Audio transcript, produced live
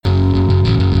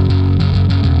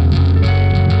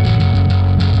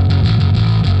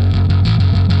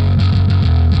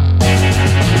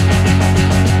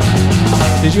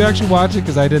you actually watch it?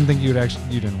 Because I didn't think you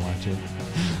didn't watch it.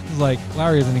 It's like,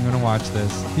 Lowry isn't even going to watch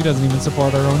this. He doesn't even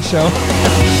support our own show.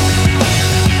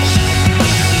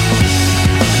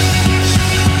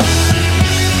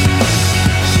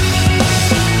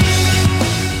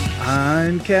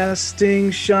 I'm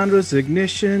casting Chandra's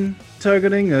ignition,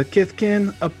 targeting a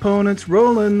Kithkin. Opponents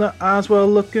rolling the eyes while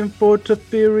looking for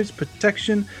Teferi's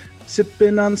protection.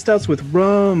 Sipping on stouts with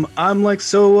rum. I'm like,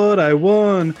 so what? I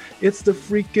won. It's the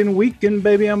freaking weekend,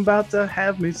 baby. I'm about to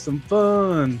have me some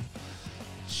fun.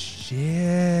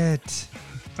 Shit.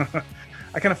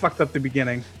 I kind of fucked up the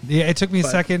beginning. Yeah, it took me a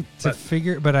second to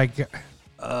figure, but I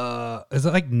is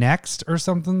it like Next or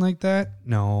something like that?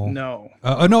 No. No.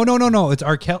 No. It's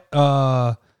R. Kelly.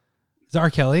 Is it R.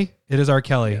 Kelly? It is R.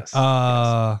 Kelly.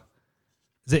 Yes.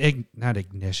 Is it not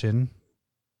Ignition?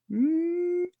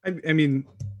 I mean,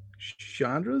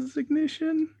 Chandra's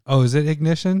ignition. Oh, is it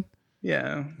Ignition?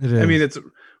 Yeah. It is. I mean, it's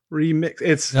remix.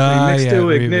 It's remixed to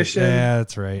Ignition. Yeah,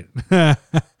 that's right.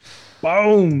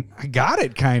 Boom. I got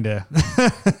it, kind of.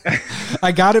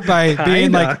 I got it by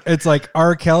being like, it's like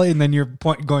R. Kelly, and then you're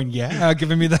going, yeah,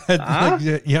 giving me that.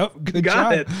 Like, yep, good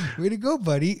got job. it. Way to go,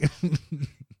 buddy.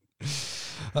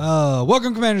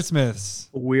 Welcome, Commander Smiths.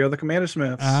 We are the Commander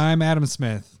Smiths. I'm Adam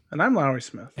Smith. And I'm Lowry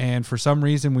Smith. And for some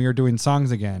reason, we are doing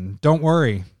songs again. Don't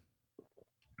worry.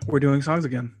 We're doing songs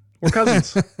again. We're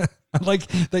cousins. I like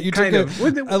that you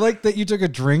took a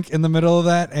drink in the middle of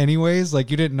that anyways.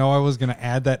 Like, you didn't know I was going to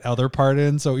add that other part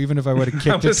in. So even if I would have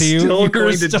kicked it to you, you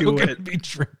were still going to be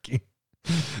drinking.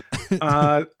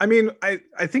 I mean,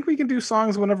 I think we can do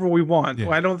songs whenever we want. Yeah.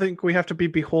 I don't think we have to be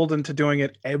beholden to doing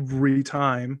it every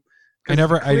time.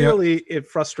 It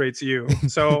frustrates you.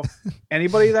 So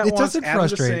anybody that wants Adam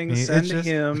to sing, send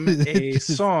him a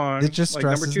song. It just like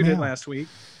number 2 did out. last week.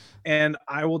 And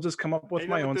I will just come up with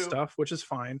my own stuff, which is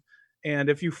fine.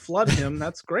 And if you flood him,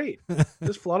 that's great.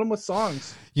 Just flood him with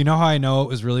songs. You know how I know it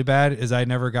was really bad is I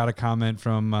never got a comment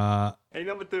from Hey,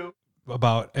 number 2.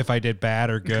 about if I did bad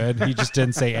or good. He just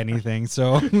didn't say anything.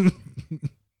 So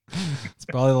it's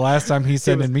probably the last time he's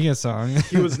sending me a song.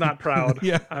 He was not proud.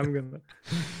 Yeah.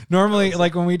 Normally,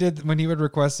 like when he would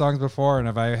request songs before, and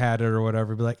if I had it or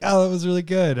whatever, be like, oh, that was really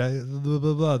good. Blah,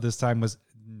 blah, blah. This time was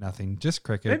nothing, just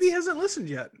crickets. Maybe he hasn't listened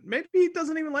yet. Maybe he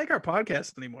doesn't even like our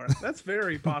podcast anymore. That's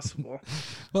very possible.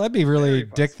 Well, that'd be really a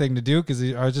dick thing to do, because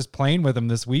I was just playing with him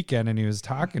this weekend and he was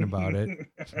talking about it.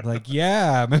 Like,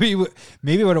 yeah, maybe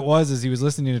what it was is he was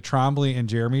listening to Trombley and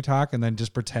Jeremy talk and then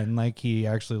just pretend like he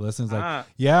actually listens. Like,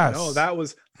 yes. No, that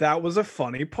was a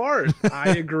funny part. I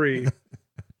agree.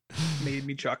 Made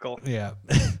me chuckle. Yeah.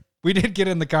 We did get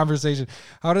in the conversation.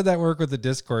 How did that work with the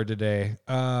Discord today?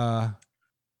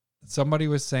 Somebody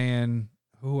was saying,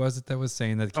 who was it that was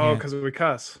saying that? Oh, because we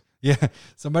cuss. Yeah,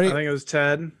 somebody. I think it was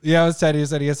Ted. Yeah, it was Ted. He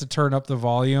said he has to turn up the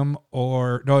volume,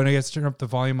 he has to turn up the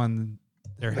volume on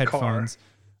their headphones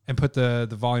and put the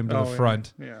volume to the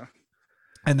front. Yeah.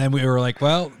 And then we were like,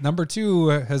 well, number 2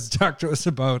 has talked to us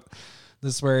about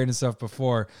the swearing and stuff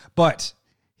before, but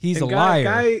he's a liar.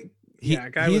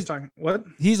 Guy was talking. What?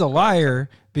 He's a liar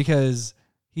because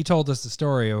he told us the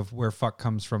story of where fuck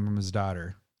comes from his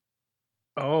daughter.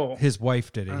 Oh, his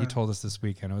wife did it. He told us this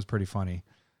weekend. It was pretty funny.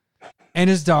 And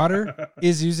his daughter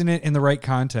is using it in the right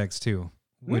context too,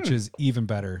 which is even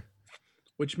better.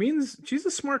 Which means she's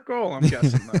a smart girl, I'm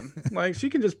guessing then. Like, she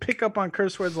can just pick up on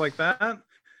curse words like that.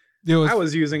 I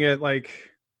was using it like,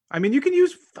 I mean, you can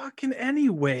use fucking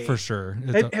anyway. For sure.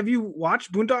 Have you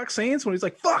watched Boondock Saints when he's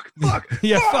like, fuck?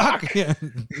 Yeah, fuck. Yeah.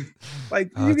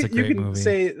 Like, you can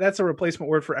say that's a replacement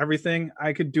word for everything.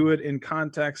 I could do it in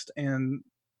context and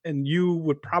you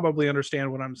would probably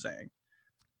understand what I'm saying.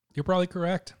 You're probably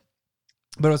correct.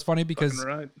 But it was funny because...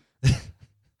 Right.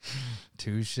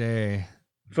 Touche.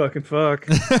 Fucking fuck.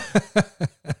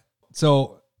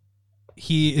 So,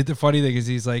 the funny thing is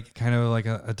he's like kind of like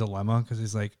a dilemma, because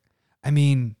he's like, I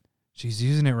mean, she's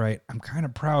using it right. I'm kind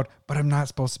of proud, but I'm not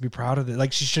supposed to be proud of it.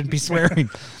 Like, she shouldn't be swearing.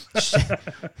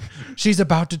 She's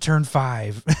about to turn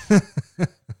 5.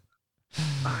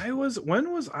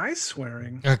 When was I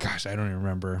swearing? Oh gosh, I don't even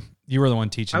remember. You were the one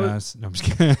teaching us. No, I'm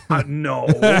just kidding. No,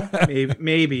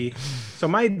 maybe. So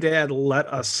my dad let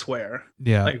us swear.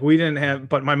 Yeah. Like, we didn't have,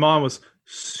 but my mom was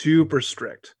super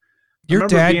strict. Your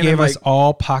dad gave us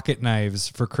all pocket knives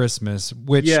for Christmas,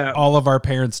 which all of our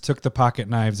parents took the pocket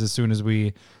knives as soon as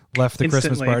we left the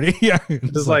Christmas party. Yeah.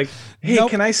 It was like, hey, nope.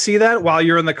 Can I see that while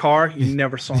you're in the car? You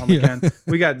never saw them again.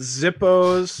 We got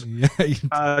Zippos.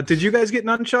 Yeah. Did you guys get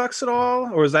nunchucks at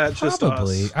all? Or was that just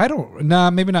us?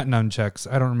 Maybe not nunchucks.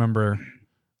 I don't remember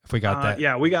if we got that.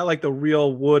 Yeah, we got like the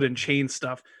real wood and chain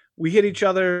stuff. We hit each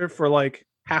other for like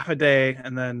half a day,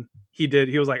 and then he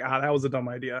was like, that was a dumb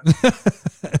idea.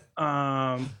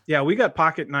 Yeah, we got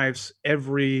pocket knives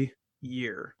every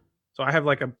year. So I have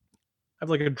like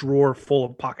a drawer full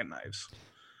of pocket knives.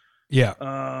 Yeah.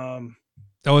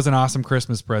 That was an awesome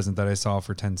Christmas present that I saw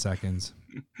for 10 seconds.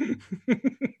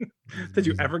 Did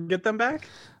you ever get them back?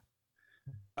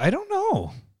 I don't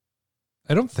know.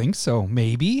 I don't think so.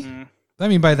 Maybe. I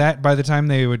mean, by the time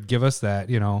they would give us that,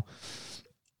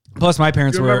 Plus, my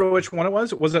parents Do you remember which one it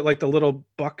was? Was it like the little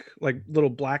little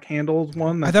black handled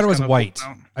one? I thought it was white.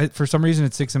 For some reason,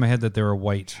 it sticks in my head that they were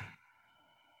white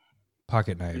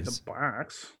pocket knives. The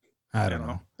box. I don't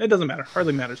know. It doesn't matter.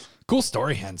 Hardly matters. Cool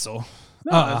story, Hensel.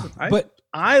 No, but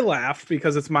I laughed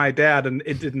because it's my dad, and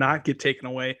it did not get taken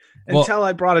away until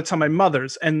I brought it to my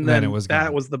mother's, and then was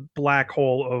the black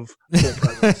hole of full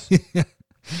presents.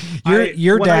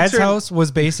 Your dad's house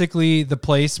was basically the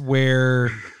place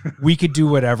where we could do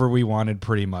whatever we wanted,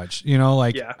 pretty much.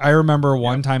 I remember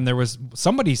one time there was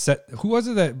somebody who was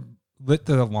it that lit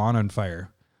the lawn on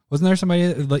fire? Wasn't there somebody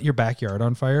that lit your backyard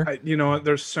on fire?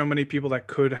 There's so many people that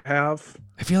could have.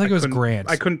 I feel like it was Grant.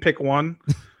 I couldn't pick one.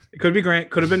 It could be Grant.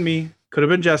 Could have been me. Could have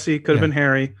been Jesse. Could have been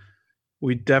Harry.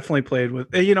 We definitely played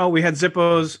with. We had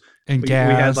Zippos and gas.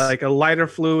 We had like a lighter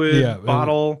fluid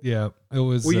bottle. It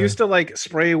was. We used to like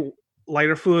spray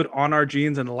lighter fluid on our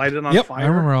jeans and light it on fire. I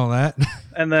remember all that.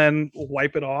 And then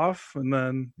wipe it off, and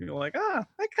then you're like, that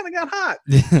kind of got hot.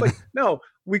 It's like, no,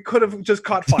 we could have just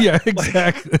caught fire. Yeah,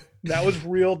 exactly. That was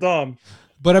real dumb.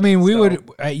 But I mean, we would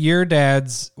at your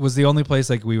dad's was the only place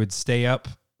like we would stay up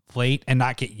late and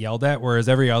not get yelled at, whereas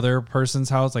every other person's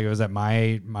house, like it was at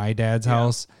my dad's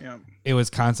house, it was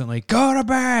constantly go to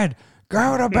bed.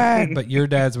 But your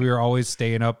dad's, we were always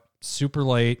staying up super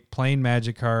late playing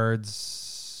Magic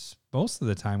cards. Most of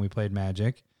the time we played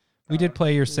Magic. We did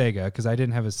play your Sega because I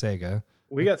didn't have a Sega.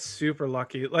 We got super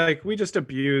lucky. Like we just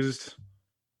abused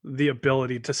the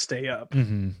ability to stay up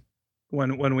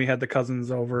when we had the cousins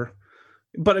over.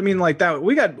 But I mean, like that,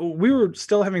 we were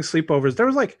still having sleepovers. There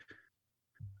was like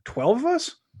 12 of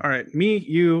us. All right, me,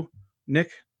 you,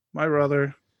 Nick, my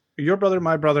brother, your brother,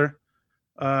 my brother,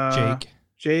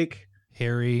 Jake,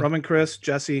 Harry, Roman, Chris,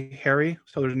 Jesse, Harry.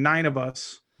 So there's 9 of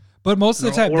us. But most of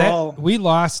the time we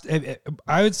lost.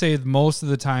 I would say most of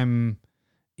the time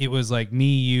it was like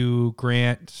me, you,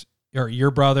 Grant, or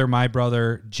your brother, my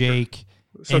brother, Jake.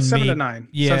 So 7 to 9.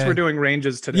 Yeah. Since we're doing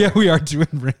ranges today. Yeah, we are doing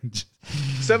ranges.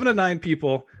 7 to 9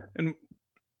 people, and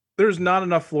there's not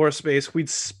enough floor space. We'd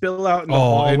spill out in the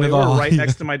hallway. We were right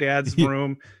next to my dad's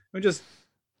room. We're just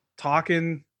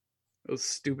talking. It was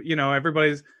stupid.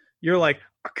 You're like,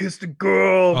 I kissed a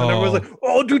girl, and everyone's like,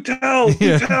 "Oh, do tell."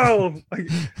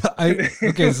 Like,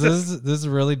 okay, so this is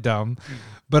really dumb,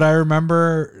 but I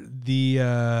remember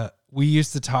we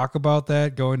used to talk about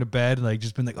that going to bed, like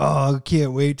just being like, "Oh, I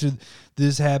can't wait till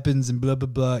this happens," and blah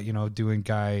blah blah, doing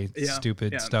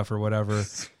stupid stuff or whatever.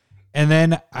 And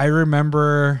then I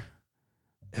remember,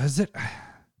 was it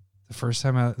the first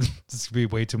time this could be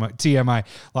way too much TMI,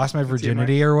 lost my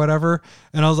virginity or whatever,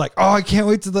 and I was like, oh, I can't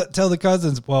wait to tell the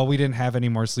cousins. Well, we didn't have any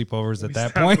more sleepovers at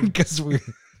that point because we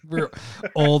were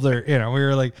older. We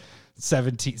were like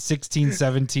 16,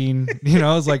 17. It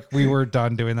was like we were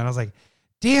done doing that. I was like,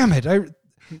 damn it,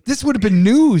 this would have been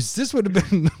news. This would have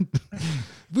been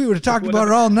we would have talked about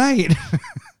it all night.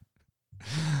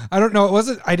 I don't know.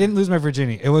 I didn't lose my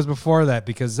virginity. It was before that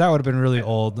because that would have been really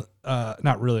old.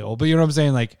 Not really old, but you know what I'm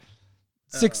saying? Like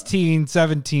 16,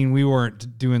 17, we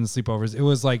weren't doing the sleepovers. It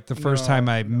was like the first time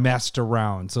I messed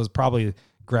around. So it was probably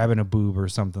grabbing a boob or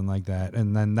something like that.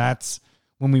 And then that's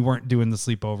when we weren't doing the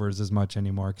sleepovers as much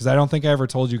anymore. Because I don't think I ever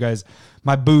told you guys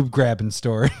my boob grabbing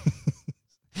story.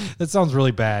 That sounds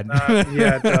really bad.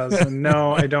 Yeah, it does.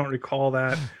 No, I don't recall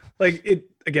that. Like it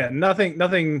again. Nothing.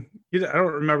 I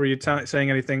don't remember you saying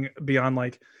anything beyond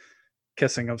like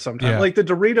kissing of some time. Like the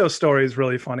Dorito story is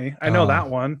really funny. I know that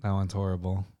one. That one's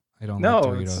horrible. I don't like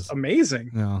Doritos. It's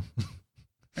amazing. No.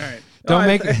 All right.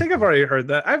 I think I've already heard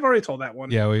that. I've already told that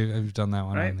one. Yeah, we've done that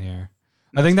one on the air.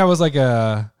 I think that was like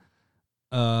a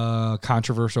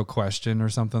controversial question or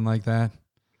something like that.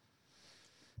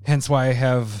 Hence why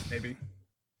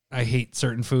I hate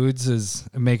certain foods is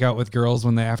make out with girls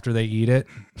after they eat it.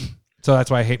 So that's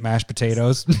why I hate mashed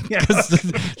potatoes.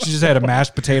 She just had a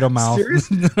mashed potato mouth.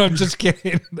 Seriously? I'm just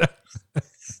kidding.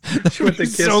 She went to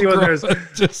kiss you and there's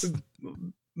just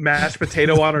mashed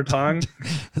potato on her tongue.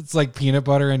 It's like peanut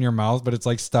butter in your mouth, but it's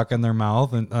like stuck in their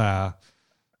mouth. And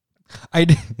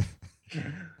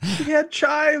He had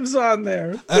chives on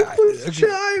there.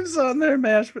 Chives on there,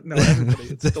 mashed. No, everybody,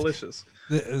 it's delicious.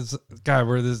 God,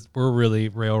 we're really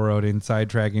railroading,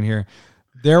 sidetracking here.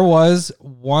 There was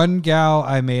one gal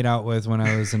I made out with when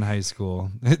I was in high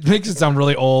school. It makes it sound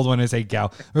really old when I say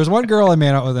gal. There was one girl I made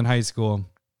out with in high school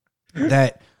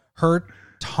that her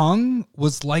tongue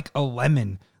was like a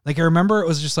lemon. Like I remember it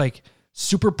was just like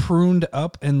super pruned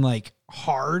up and like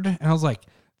hard. And I was like,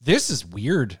 this is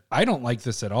weird. I don't like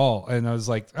this at all. And I was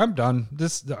like, I'm done.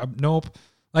 Nope.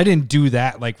 I didn't do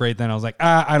that like right then. I was like,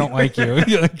 I don't like you.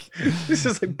 This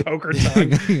is like poker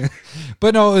time.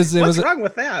 But no, what's wrong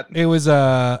with that? It was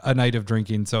a night of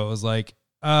drinking, so it was like,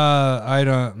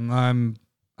 I'm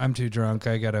too drunk.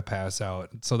 I gotta pass out.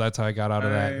 So that's how I got out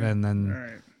of that, and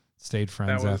then stayed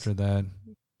friends after that.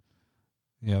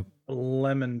 Yep.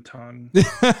 Lemon tongue.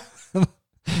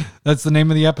 That's the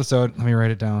name of the episode. Let me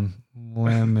write it down.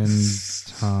 Lemon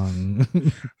tongue.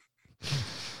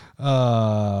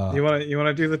 You want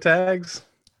to do the tags?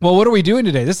 Well, what are we doing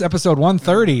today? This is episode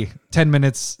 130,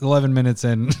 11 minutes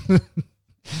in.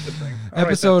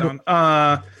 Episode.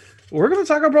 We're going to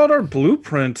talk about our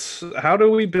blueprints. How do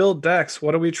we build decks?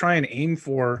 What do we try and aim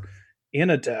for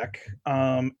in a deck?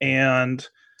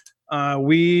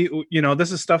 We,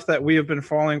 this is stuff that we have been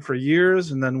following for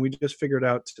years, and then we just figured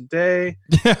out today.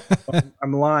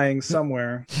 I'm lying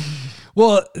somewhere.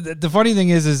 Well, the funny thing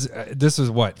is this was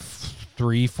what,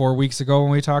 3-4 weeks ago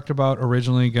when we talked about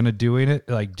originally going to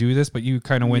do this, but you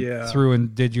kind of went through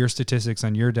and did your statistics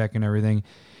on your deck and everything.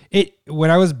 When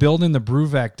I was building the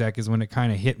Bruvac deck is when it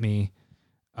kind of hit me.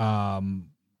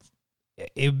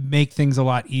 It make things a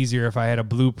lot easier if I had a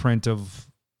blueprint of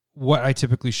what I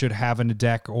typically should have in a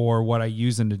deck or what I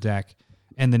use in the deck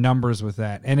and the numbers with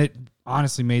that. And it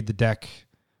honestly made the deck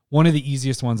one of the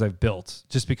easiest ones I've built,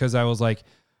 just because I was like,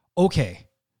 okay,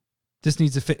 this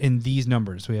needs to fit in these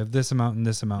numbers. We have this amount and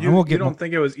this amount. You don't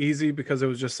think it was easy because it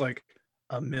was just like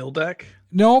a mill deck?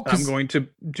 No, I'm going to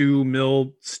do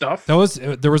mill stuff. There was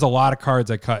a lot of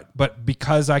cards I cut, but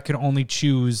because I could only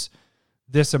choose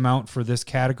this amount for this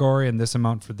category and this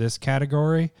amount for this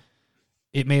category,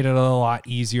 it made it a lot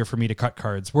easier for me to cut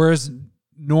cards. Whereas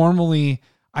normally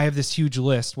I have this huge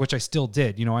list, which I still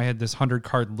did. I had this 100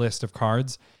 card list of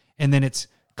cards, and then it's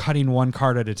cutting one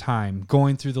card at a time,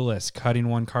 going through the list, cutting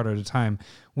one card at a time.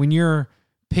 When you're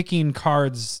picking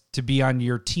cards to be on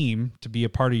your team, to be a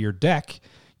part of your deck,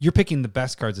 you're picking the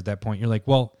best cards at that point. You're like,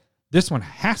 well, this one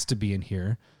has to be in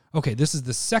here. Okay, this is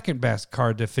the second best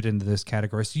card to fit into this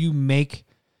category. So you make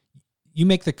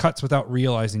the cuts without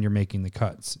realizing you're making the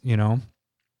cuts,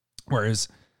 Whereas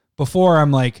before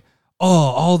I'm like, oh,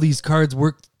 all these cards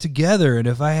work together, and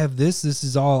if I have this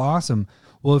is all awesome.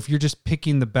 Well, if you're just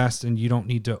picking the best and you don't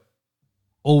need to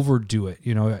overdo it,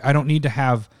 I don't need to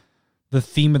have the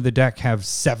theme of the deck have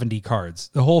 70 cards.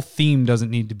 The whole theme doesn't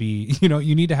need to be,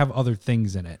 you need to have other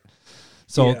things in it.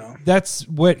 So that's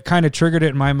what kind of triggered it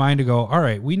in my mind to go, all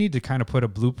right, we need to kind of put a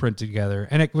blueprint together.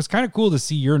 And it was kind of cool to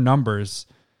see your numbers.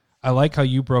 I like how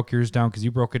you broke yours down because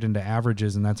you broke it into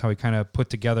averages, and that's how we kind of put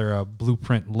together a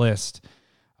blueprint list.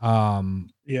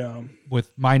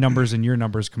 With my numbers and your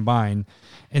numbers combined.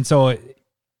 And so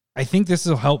I think this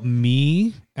will help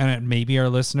me and maybe our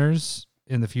listeners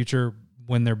in the future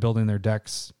when they're building their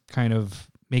decks, kind of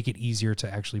make it easier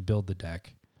to actually build the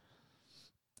deck.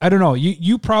 I don't know.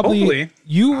 You probably, hopefully.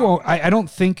 You won't, I don't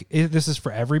think this is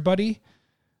for everybody,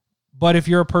 but if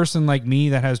you're a person like me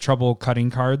that has trouble cutting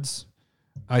cards,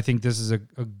 I think this is a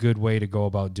good way to go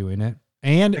about doing it.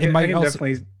 And it might also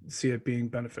definitely see it being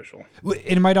beneficial.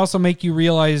 It might also make you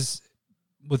realize,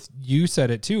 you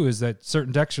said it too, is that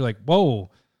certain decks you're like, whoa,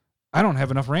 I don't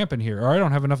have enough ramp in here, or I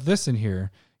don't have enough this in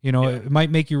here. It might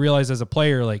make you realize as a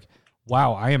player, like,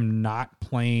 wow, I am not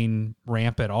playing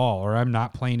ramp at all, or I'm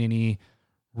not playing any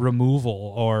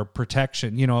removal or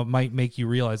protection. It might make you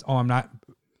realize, oh, I'm not.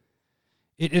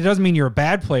 It doesn't mean you're a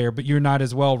bad player, but you're not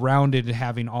as well rounded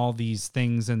having all these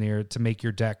things in there to make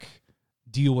your deck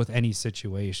deal with any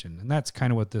situation. And that's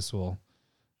kind of what this will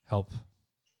help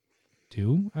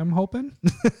do, I'm hoping.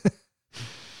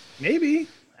 Maybe.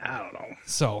 I don't know.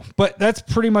 So, but that's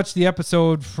pretty much the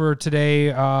episode for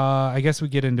today. I guess we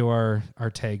get into our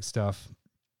tag stuff.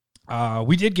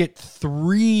 We did get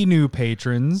 3 new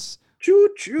patrons.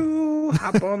 Choo-choo.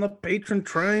 Hop on the patron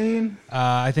train.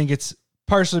 I think it's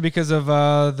partially because of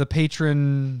the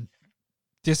patron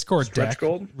Discord stretch deck,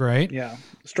 goal, right? Yeah.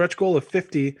 Stretch goal of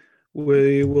 50.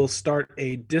 We will start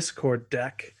a Discord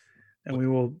deck, and we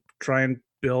will try and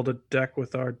build a deck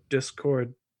with our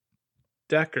Discord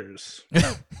deckers.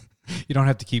 You don't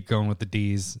have to keep going with the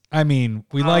D's. I mean,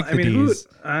 we like the D's.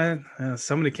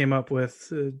 Somebody came up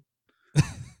with.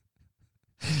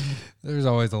 There's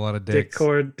always a lot of dicks.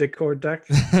 Discord deck.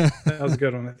 That was a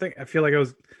good one. I think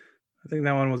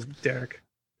that one was Derek.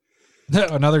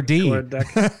 Another D. Discord deck.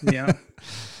 Yeah.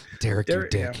 Derek, you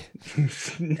dick. Yeah.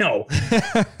 No.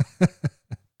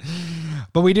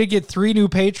 But we did get 3 new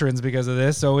patrons because of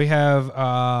this. So we have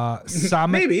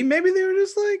maybe they were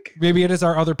just like maybe it is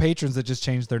our other patrons that just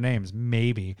changed their names.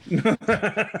 Maybe.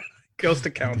 Ghost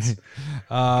accounts.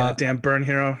 Goddamn burn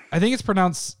hero. I think it's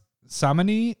pronounced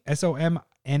Somni,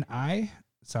 Somni.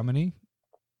 Somni.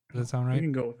 Does that sound right? You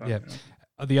can go with that. Yeah.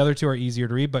 The other 2 are easier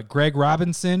to read, but Greg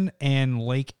Robinson and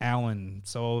Lake Allen.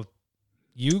 So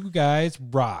you guys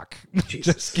rock.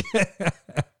 Jesus. Just kidding.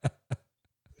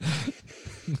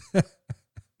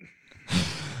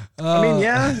 I mean,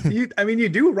 yeah, you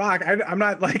do rock. I'm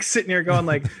not like sitting here going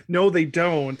like, no, they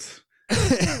don't.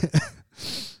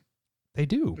 They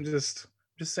do. I'm just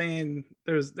saying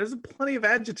there's plenty of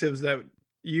adjectives that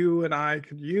you and I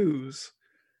could use.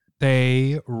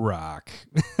 They rock.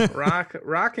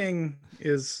 Rocking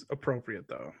is appropriate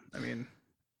though. I mean,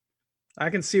 I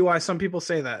can see why some people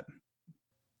say that.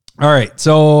 All right.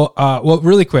 So, well,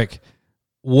 really quick,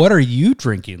 what are you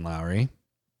drinking, Lowry?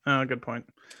 Good point.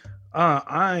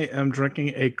 I am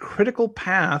drinking a Critical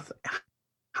Path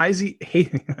hazy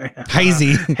IPA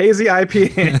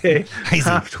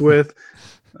topped with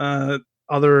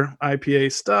other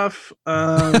IPA stuff.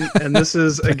 And this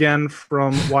is again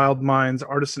from Wild Minds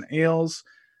Artisan Ales.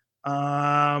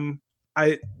 They're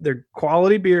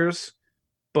quality beers,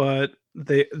 but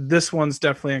this one's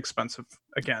definitely expensive.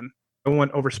 Again, I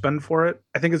wouldn't overspend for it.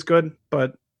 I think it's good,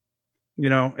 but you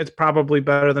know, it's probably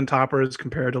better than Toppers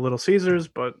compared to Little Caesars,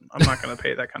 but I'm not going to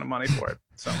pay that kind of money for it.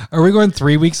 So, are we going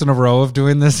 3 weeks in a row of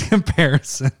doing this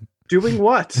comparison? Doing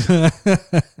what?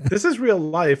 This is real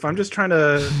life. I'm just trying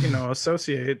to,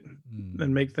 associate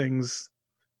and make things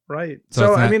right.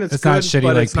 So I mean, it's good, not shitty,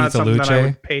 but like it's not Pizza something Luce. that I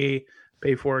would pay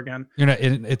for again.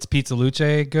 It's Pizza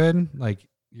Luce good? Like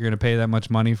you're going to pay that much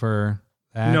money for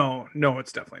that? No,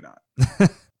 it's definitely not.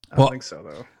 I don't think so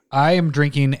though. I am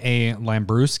drinking a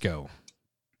Lambrusco.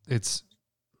 It's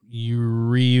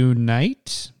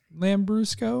Reunite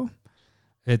Lambrusco.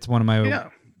 It's one of my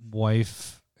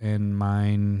wife and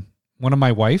mine. One of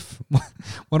my wife's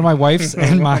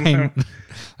and mine.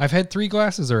 I've had 3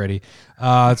 glasses already.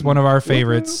 It's one of our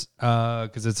favorites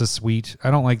because it's a sweet.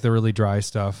 I don't like the really dry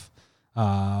stuff.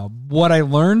 What I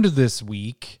learned this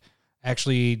week,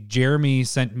 actually, Jeremy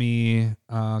sent me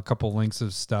a couple links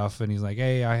of stuff, and he's like,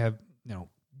 "Hey, I have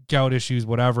gout issues,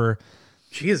 whatever."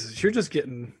 Jesus, you're just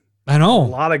getting. I know. A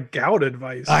lot of gout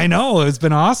advice. I know. It's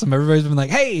been awesome. Everybody's been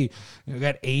like, hey, we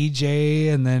got AJ,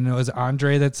 and then it was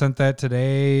Andre that sent that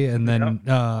today. And then,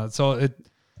 so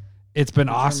it's been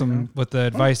awesome with the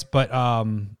advice. But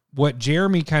what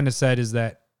Jeremy kind of said is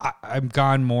that I've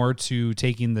gone more to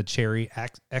taking the cherry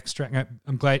extract.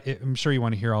 I'm sure you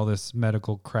want to hear all this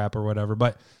medical crap or whatever,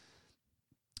 but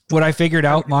what I figured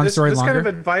out, this kind of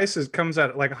advice comes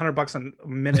at like $100 a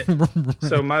minute,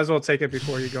 so might as well take it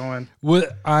before you go in.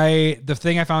 The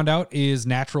thing I found out is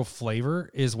natural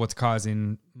flavor is what's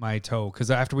causing my toe.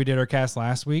 Because after we did our cast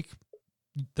last week,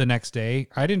 the next day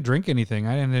I didn't drink anything.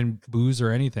 I didn't booze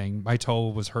or anything. My toe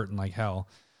was hurting like hell,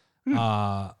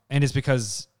 and it's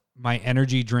because my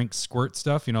energy drink squirt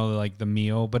stuff. Like the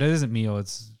Mio, but it isn't Mio.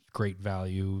 It's Great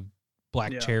Value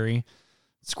Black Cherry.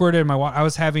 Squirted in my water. I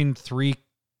was having 3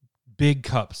 big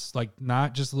cups, like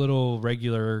not just little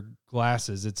regular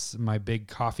glasses. It's my big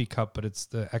coffee cup, but it's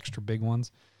the extra big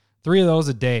ones. 3 of those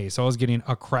a day. So I was getting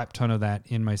a crap ton of that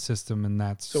in my system, and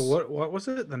that's so. What was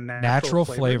it? The natural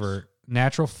flavor.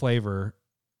 Natural flavor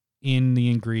in the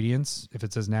ingredients. If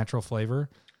it says natural flavor,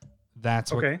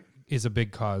 that's what is a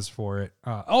big cause for it.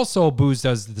 Also, booze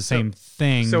does the same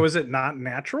thing. So is it not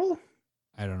natural?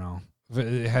 I don't know.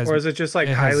 It has, or is it just like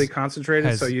highly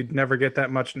concentrated, so you'd never get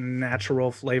that much natural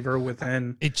flavor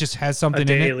within? It just has something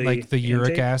in it, like the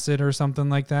uric acid or something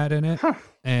like that in it,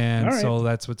 and so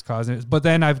that's what's causing it. But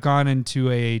then I've gone into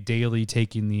a daily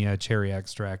taking the cherry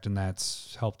extract, and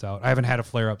that's helped out. I haven't had a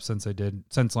flare up since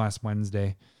last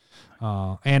Wednesday,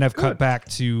 and I've cut back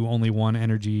to only 1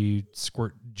 energy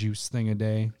squirt juice thing a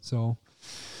day. So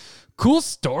cool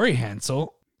story,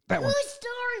 Hansel. Cool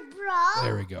story, bro.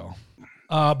 There we go.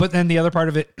 But then the other part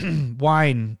of it,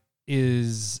 wine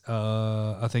is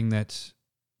a thing that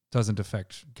doesn't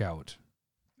affect gout.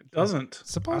 It doesn't.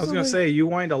 Supposedly. I was going to say you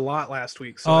whined a lot last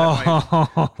week. So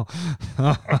that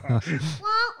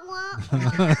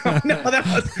no,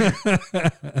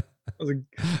 that was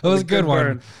a good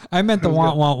one. I meant the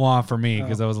wah for me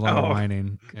because I was a lot of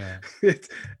whining. Yeah.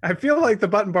 I feel like the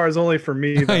button bar is only for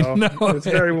me though. I know. It's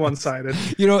very one-sided.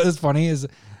 You know what's funny is,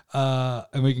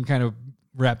 and we can kind of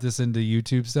wrap this into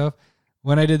YouTube stuff.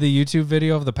 When I did the YouTube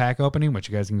video of the pack opening, which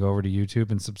you guys can go over to YouTube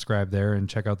and subscribe there and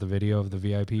check out the video of the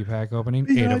VIP pack opening,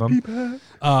 VIP 8 of them.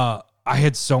 I I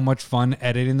had so much fun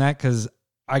editing that because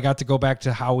I got to go back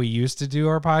to how we used to do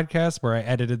our podcast where I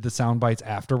edited the sound bites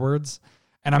afterwards.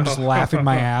 And I'm just laughing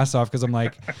my ass off because I'm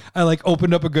like, I like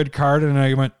opened up a good card and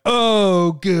I went,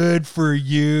 oh, good for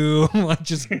you. Like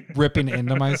just ripping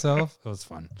into myself. It was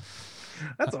fun.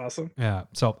 That's awesome. Yeah.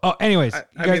 So, anyways. I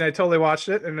mean, I totally watched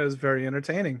it and it was very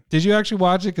entertaining. Did you actually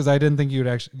watch it? Because I didn't think you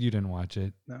didn't watch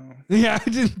it. No. Yeah, I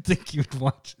didn't think you'd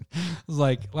watch it. I was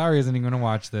like, Larry isn't even going to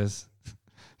watch this.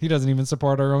 He doesn't even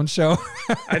support our own show.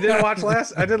 I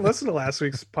didn't listen to last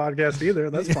week's podcast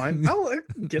either. That's fine. I'll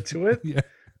get to it. Yeah.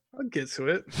 I'll get to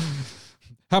it.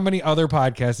 How many other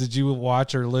podcasts did you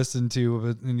watch or listen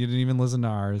to and you didn't even listen to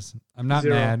ours? I'm not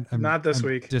 0. mad. Not this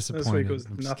week. Disappointed. This week was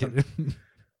nothing.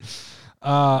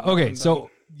 Okay,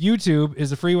 so YouTube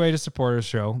is a free way to support our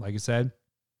show, like I said.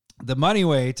 The money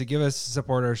way to give us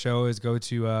support our show is go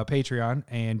to Patreon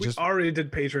and we already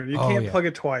did Patreon. You can't plug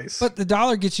it twice. But the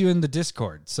 $1 gets you in the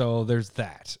Discord, so there's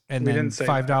that. And then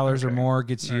 $5 or more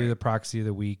gets you the proxy of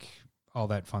the week, all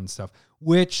that fun stuff.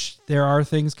 Which there are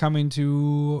things coming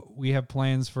to. We have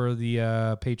plans for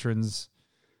the patrons,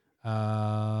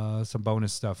 some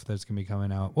bonus stuff that's gonna be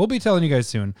coming out. We'll be telling you guys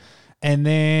soon. And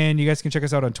then you guys can check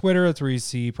us out on Twitter. That's where you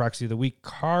see proxy of the week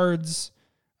cards.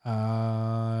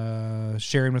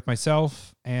 Sharing with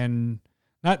myself, and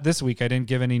not this week. I didn't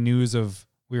give any news of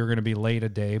we were going to be late a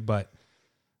day, but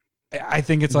I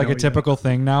think it's like a typical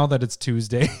thing now that it's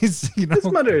Tuesdays. You know, it's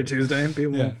Monday or Tuesday, and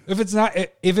people. Yeah. If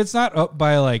it's not up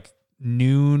by like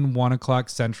noon, 1 o'clock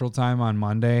Central Time on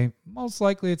Monday, most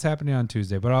likely it's happening on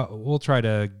Tuesday. But we'll try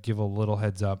to give a little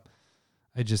heads up.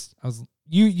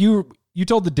 You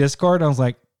told the Discord, I was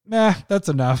like, nah, that's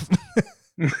enough.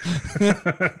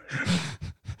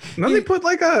 No, they put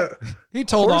like he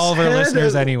told all of our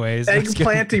listeners anyways.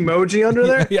 Eggplant emoji under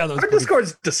there. Yeah, our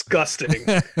Discord's disgusting.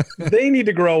 They need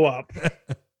to grow up.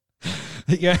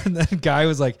 Yeah, and the guy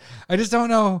was like, I just don't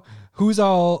know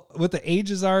what the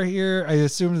ages are here. I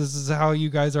assume this is how you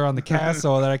guys are on the cast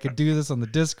so that I could do this on the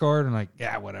Discord. And like,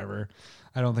 yeah, whatever.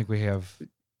 I don't think we have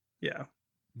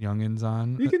youngins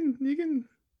on. You can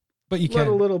but you let can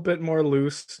a little bit more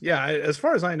loose. Yeah, as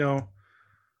far as I know,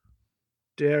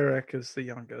 Derek is the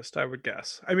youngest, I would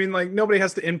guess. I mean, like nobody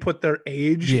has to input their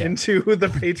age into the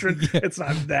patron. It's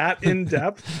not that in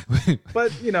depth,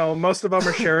 but you know, most of them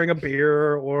are sharing a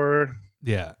beer or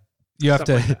you have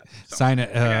to like sign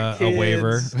a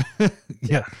waiver.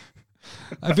 Yeah.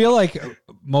 I feel like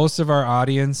most of our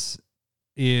audience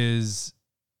is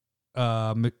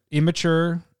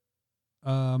immature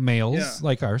males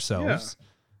like ourselves,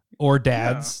 or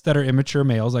dads that are immature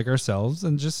males like ourselves,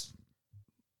 and just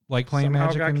like playing somehow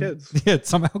Magic. Got kids. Yeah,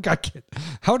 somehow got kids.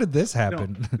 How did this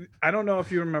happen? I don't know if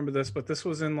you remember this, but this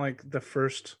was in like the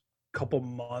first couple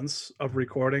months of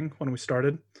recording when we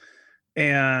started.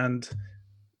 And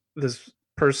this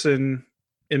person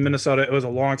in Minnesota, it was a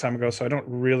long time ago, so I don't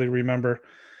really remember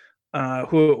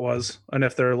who it was and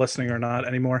if they're listening or not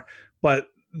anymore. But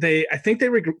I think they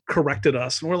corrected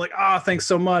us, and we're like, thanks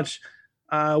so much.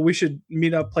 We should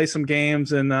meet up, play some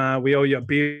games, and we owe you a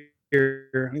beer.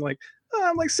 And you're like,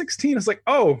 I'm like 16. It's like,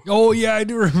 oh yeah, I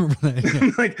do remember that.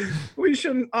 Yeah. Like, we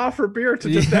shouldn't offer beer to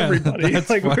just everybody. Like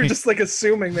funny. We're just like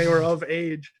assuming they were of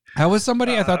age. How was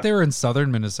somebody? I thought they were in southern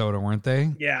Minnesota, weren't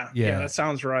they? Yeah, that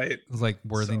sounds right. It was like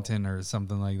Worthington or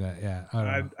something like that.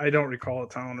 Yeah, I don't recall a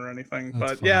town or anything,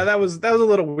 but funny. Yeah, that was a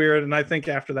little weird. And I think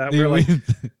after that, we were like, maybe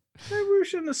we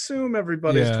shouldn't assume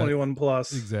everybody's 21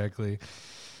 plus. Exactly.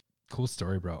 Cool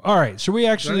story, bro. All right. Should we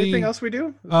actually... anything else we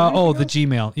do? The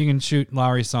Gmail. You can shoot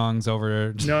Lowry songs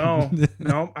over. No,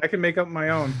 I can make up my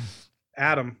own.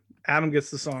 Adam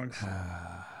gets the songs.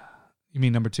 You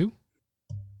mean number 2?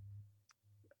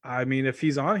 I mean, if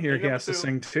he's on here, he has to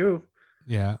sing too.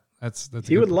 Yeah, that's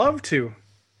he would love to.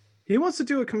 He wants to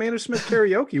do a Commander Smith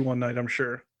karaoke one night, I'm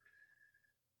sure.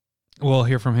 We'll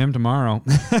hear from him tomorrow.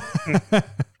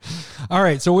 All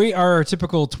right, so we are a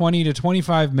typical 20 to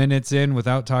 25 minutes in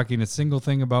without talking a single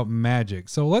thing about Magic.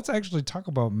 So let's actually talk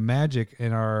about Magic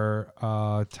in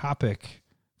our topic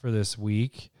for this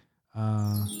week,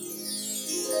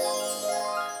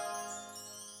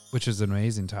 which is an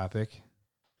amazing topic.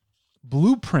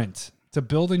 Blueprint to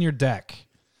build in your deck.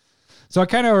 So I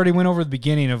kind of already went over the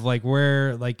beginning of like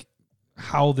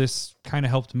how this kind of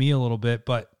helped me a little bit,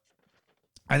 but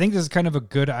I think this is kind of a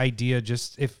good idea.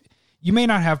 Just if you may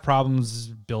not have problems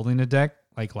building a deck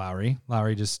like Lowry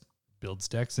just builds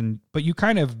decks, but you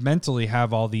kind of mentally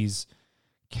have all these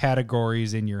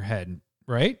categories in your head,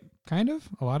 right? Kind of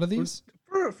a lot of these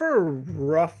for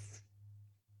roughness.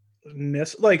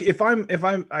 Like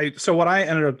so what I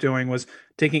ended up doing was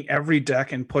taking every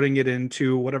deck and putting it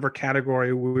into whatever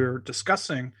category we were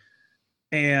discussing.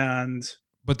 And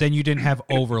but then you didn't have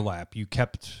overlap. You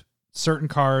kept certain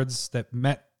cards that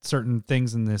met certain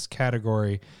things in this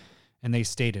category, and they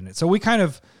stayed in it. So we kind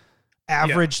of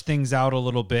averaged things out a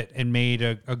little bit and made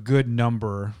a good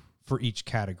number for each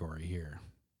category here.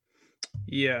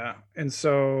 Yeah. And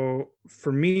so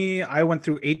for me, I went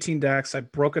through 18 decks. I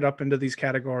broke it up into these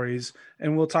categories,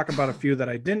 and we'll talk about a few that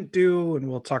I didn't do, and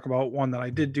we'll talk about one that I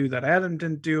did do that Adam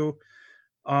didn't do.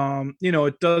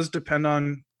 It does depend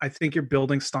on, I think, your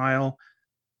building style,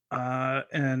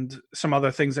 and some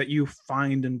other things that you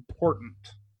find important.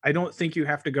 I don't think you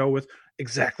have to go with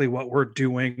exactly what we're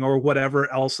doing or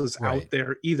whatever else is out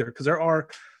there either, because there are.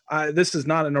 This is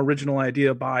not an original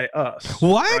idea by us.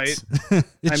 What? Right?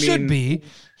 It should be.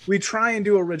 We try and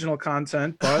do original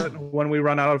content, but when we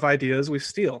run out of ideas, we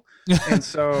steal. And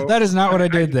so that is not what I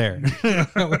did there.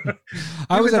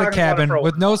 I was at a cabin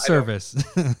with no service.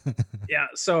 Yeah.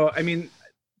 So,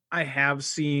 I have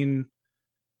seen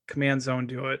Command Zone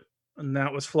do it, and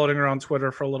that was floating around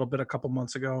Twitter for a little bit a couple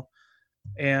months ago.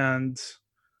 And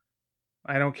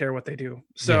I don't care what they do.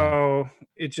 So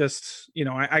it just,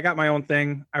 I got my own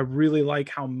thing. I really like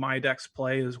how my decks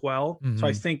play as well. Mm-hmm. So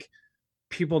I think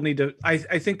people need to, I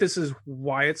think this is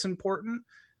why it's important,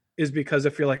 is because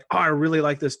if you're like, oh, I really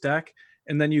like this deck,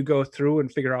 and then you go through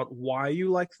and figure out why you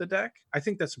like the deck, I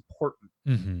think that's important.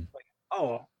 Mm-hmm. Like,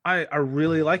 oh, I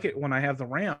really like it when I have the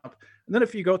ramp. And then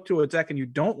if you go to a deck and you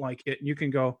don't like it, and you can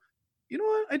go, you know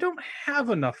what, I don't have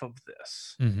enough of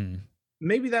this. Mm-hmm.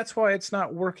 Maybe that's why it's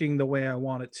not working the way I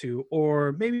want it to,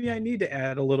 or maybe I need to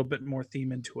add a little bit more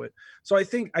theme into it. So I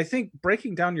think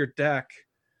breaking down your deck,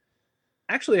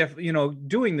 actually,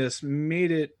 doing this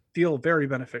made it feel very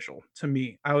beneficial to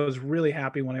me. I was really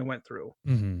happy when I went through.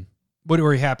 Mm-hmm. What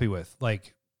were you happy with?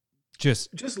 Like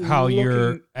just how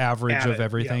your average of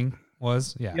everything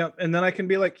was? Yeah. Yep. And then I can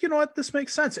be like, you know what, this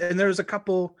makes sense. And there's a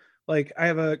couple, like I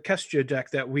have a Kestia deck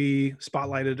that we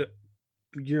spotlighted a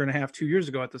year and a half, 2 years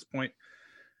ago at this point.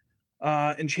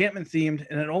 Enchantment themed,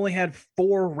 and it only had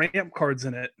 4 ramp cards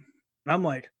in it. And I'm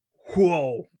like,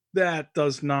 whoa, that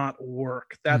does not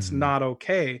work. That's not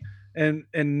okay. And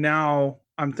now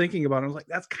I'm thinking about it. I was like,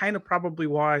 that's kind of probably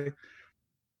why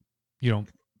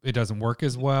it doesn't work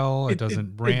as well. It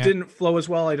doesn't ramp. It didn't flow as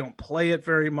well. I don't play it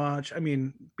very much.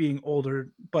 Being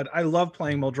older, but I love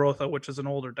playing Muldrotha, which is an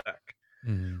older deck.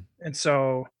 Mm-hmm. And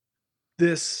so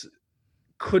this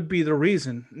could be the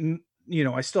reason.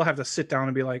 I still have to sit down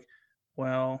and be like,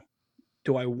 well,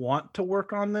 do I want to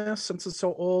work on this since it's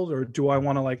so old, or do I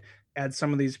want to add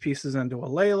some of these pieces into a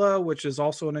Layla, which is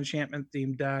also an enchantment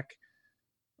themed deck?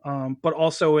 But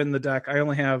also in the deck, I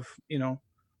only have,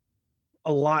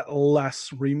 a lot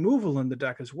less removal in the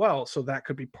deck as well. So that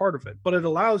could be part of it, but it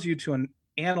allows you to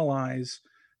analyze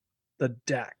the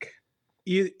deck.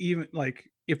 Even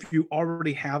if you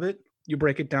already have it, you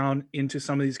break it down into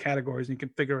some of these categories and you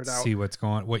can figure it out. See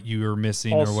what you are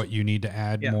missing or what you need to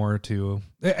add more to,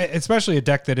 especially a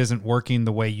deck that isn't working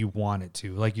the way you want it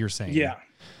to, like you're saying. Yeah.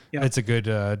 It's a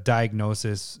good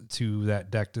diagnosis to that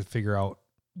deck to figure out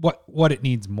what it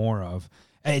needs more of.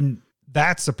 And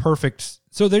that's a perfect,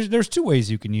 so there's 2 ways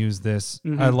you can use this.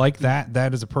 Mm-hmm. I like that.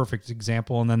 That is a perfect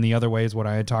example. And then the other way is what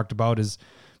I had talked about, is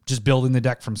just building the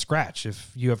deck from scratch.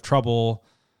 If you have trouble,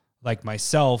 like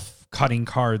myself, cutting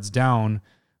cards down,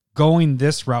 going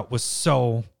this route was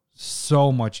so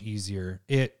much easier.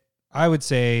 I would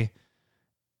say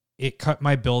it cut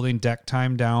my building deck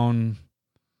time down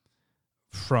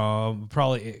from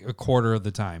probably a quarter of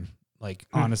the time.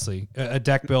 Honestly, a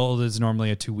deck build is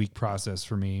normally a 2-week process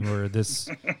for me, where this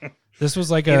was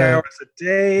like 8 hours a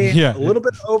day, a little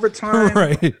bit of overtime.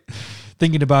 Right.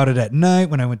 Thinking about it at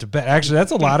night when I went to bed. Actually,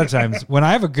 that's a lot of times when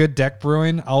I have a good deck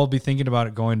brewing, I'll be thinking about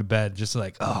it going to bed, just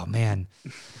like, oh man,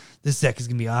 this deck is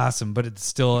going to be awesome, but it's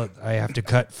still, I have to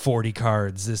cut 40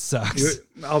 cards. This sucks.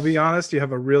 I'll be honest, you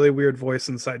have a really weird voice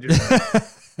inside your head.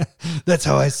 That's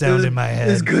how I sound in my head.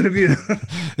 It's going to be.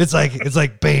 It's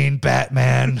like Bane,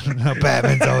 Batman.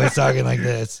 Batman's always talking like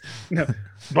this. No.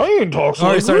 Bane talks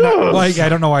like this. I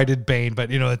don't know why I did Bane,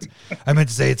 but I meant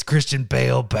to say it's Christian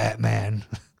Bale, Batman.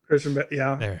 Christian Bale,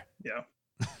 yeah. There.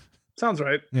 Yeah. Sounds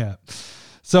right. Yeah.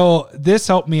 So this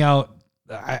helped me out.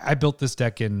 I built this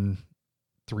deck in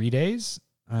 3 days,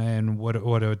 and what it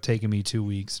would have taken me 2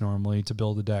 weeks normally to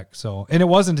build a deck. So, and it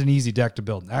wasn't an easy deck to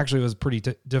build. Actually, it was pretty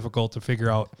difficult to figure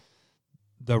out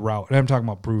the route. And I'm talking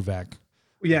about Bruvac.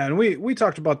 Yeah, and we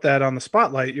talked about that on the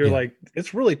spotlight. You're like,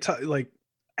 it's really tough.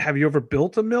 Have you ever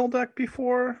built a mill deck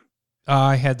before?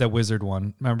 I had that wizard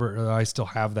one. Remember, I still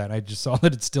have that. I just saw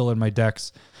that it's still in my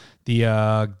decks.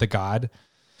 The God.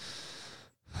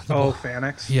 Oh,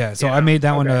 Phanex. Yeah, so I made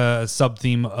that one a sub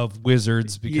theme of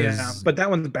wizards because but that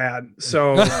one's bad.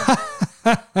 So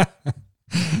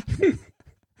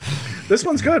this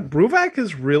one's good. Bruvak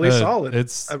is really solid.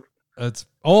 It's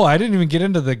I didn't even get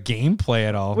into the gameplay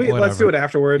at all. Let's do it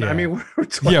afterward. Yeah. I mean,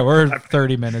 we're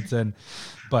 30 minutes in,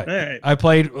 but right. I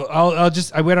played. We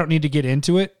don't need to get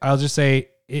into it. I'll just say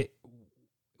it.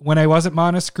 When I wasn't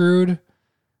mana screwed,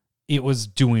 it was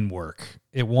doing work.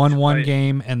 It won one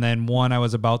game, and then one I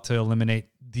was about to eliminate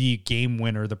the game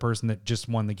winner, the person that just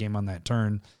won the game on that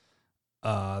turn,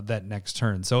 that next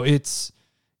turn. So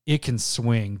it can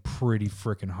swing pretty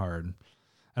freaking hard. And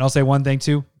I'll say one thing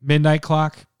too: Midnight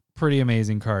Clock, pretty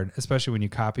amazing card, especially when you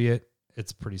copy it.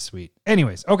 It's pretty sweet.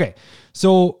 Anyways, okay,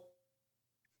 so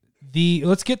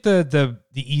let's get the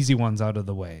easy ones out of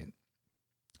the way.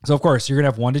 So of course you're gonna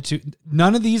have 1 to 2.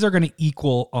 None of these are gonna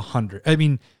equal 100. I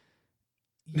mean,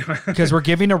 because we're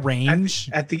giving a range.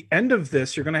 At the end of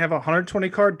this, you're going to have a 120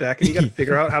 card deck, and you got to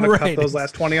figure out how to cut those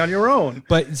last 20 on your own.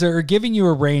 But so we're giving you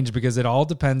a range because it all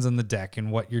depends on the deck and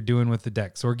what you're doing with the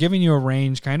deck. So we're giving you a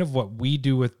range, kind of what we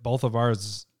do with both of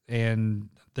ours and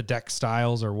the deck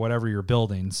styles or whatever you're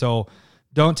building. So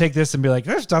don't take this and be like,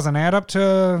 this doesn't add up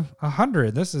to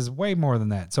 100. This is way more than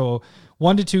that. So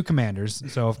 1 to 2 commanders.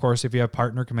 So of course, if you have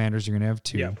partner commanders, you're going to have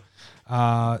 2.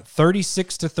 Yep.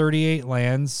 36 to 38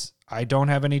 lands. I don't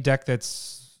have any deck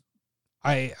that's...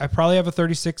 I probably have a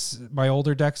 36. My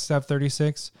older decks have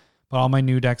 36, but all my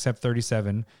new decks have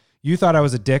 37. You thought I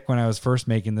was a dick when I was first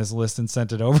making this list and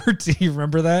sent it over. Do you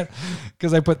remember that?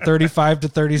 Because I put 35 to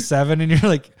 37, and you're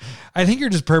like, I think you're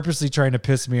just purposely trying to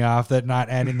piss me off that not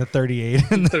adding the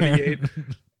 38 in there. 38.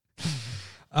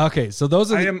 Okay, so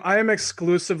those are... I am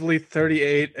exclusively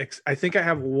 38. I think I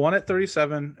have one at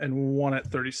 37 and one at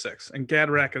 36. And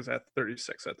Gadrak is at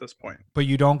 36 at this point. But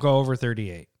you don't go over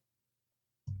 38.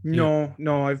 No,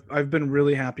 I've been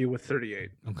really happy with 38.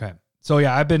 Okay. So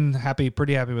yeah, I've been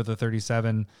pretty happy with the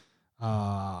 37.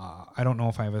 I don't know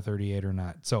if I have a 38 or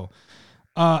not. So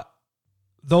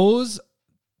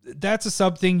that's a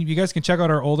sub thing. You guys can check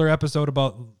out our older episode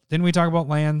about, didn't we talk about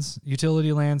lands,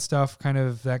 utility land stuff, kind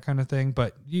of that kind of thing?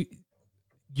 But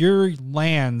your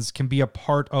lands can be a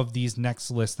part of these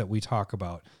next lists that we talk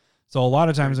about. So a lot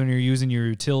of times when you're using your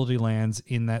utility lands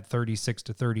in that 36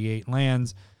 to 38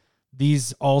 lands,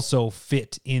 these also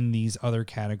fit in these other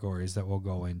categories that we'll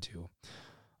go into.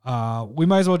 We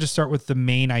might as well just start with the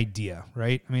main idea,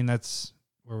 right? I mean, that's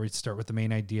where we start with the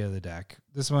main idea of the deck.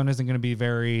 This one isn't going to be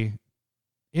very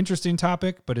interesting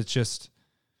topic, but it's just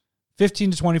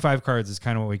 15 to 25 cards is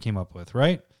kind of what we came up with,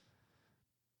 right?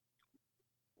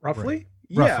 Roughly?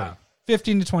 Right. Yeah. Roughly.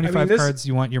 15 to 25 cards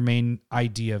you want your main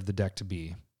idea of the deck to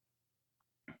be.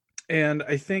 And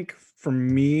I think for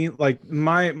me, like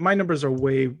my numbers are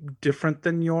way different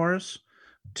than yours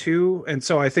too. And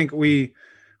so I think we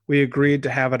agreed to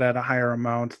have it at a higher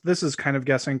amount. This is kind of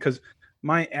guessing because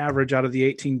my average out of the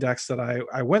 18 decks that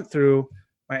I went through,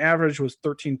 my average was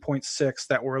 13.6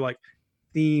 that were like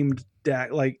themed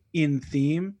deck, like in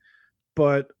theme.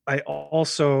 But I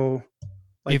also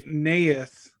like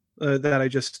Nayeth that I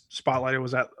just spotlighted,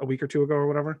 was that a week or two ago or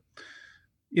whatever.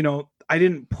 You know, I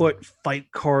didn't put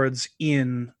fight cards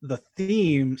in the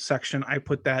theme section. I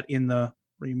put that in the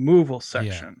removal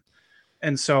section. Yeah.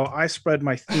 And so I spread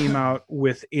my theme out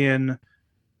within,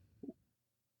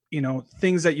 you know,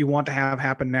 things that you want to have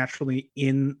happen naturally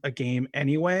in a game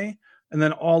anyway. And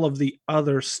then all of the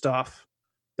other stuff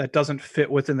that doesn't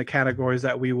fit within the categories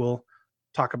that we will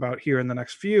talk about here in the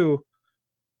next few,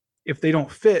 if they don't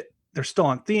fit, they're still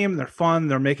on theme, they're fun,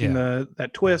 they're making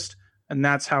that twist, and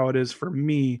that's how it is for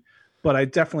me. But I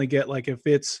definitely get, like, if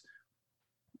it's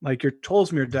like your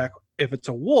Tolsmir deck, if it's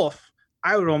a wolf,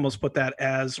 I would almost put that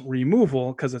as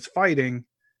removal because it's fighting.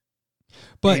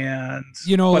 But, and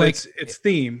you know, but like, it's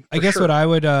theme. I guess what I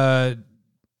would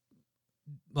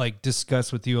like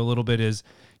discuss with you a little bit is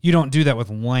you don't do that with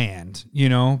land, you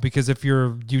know, because if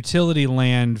your utility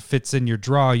land fits in your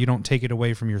draw, you don't take it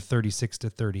away from your 36 to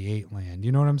 38 land.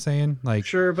 You know what I'm saying? Like,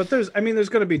 sure, but there's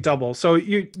going to be double. So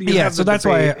you have so that's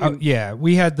why,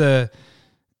 we had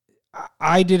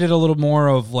I did it a little more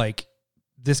of like,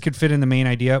 this could fit in the main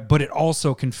idea, but it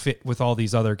also can fit with all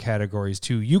these other categories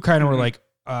too. You kind of were like,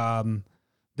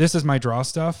 this is my draw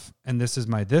stuff and this is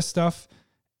my this stuff.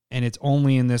 And it's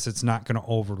only in this, it's not going to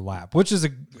overlap, which is to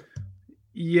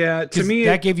me,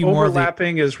 that gave you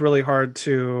overlapping is really hard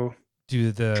to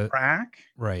do the track.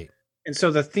 Right. And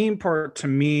so the theme part to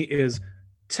me is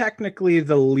technically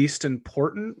the least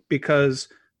important because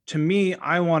to me,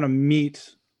 I want to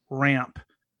meet ramp,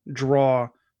 draw,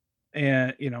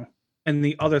 and, you know, and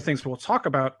the other things we'll talk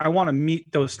about, I want to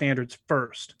meet those standards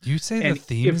first. Do you say And the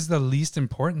theme is the least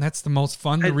important? That's the most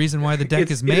fun. The reason why the deck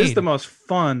is It made. is the most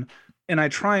fun, and I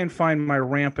try and find my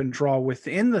ramp and draw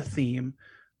within the theme.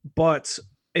 But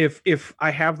if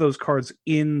I have those cards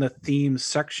in the theme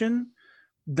section,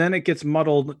 then it gets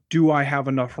muddled. Do I have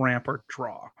enough ramp or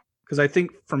draw? Because I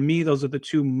think for me, those are the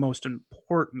two most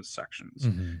important sections.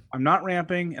 Mm-hmm. I'm not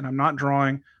ramping and I'm not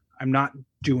drawing. I'm not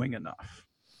doing enough.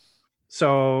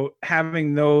 So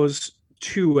having those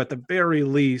two at the very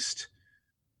least,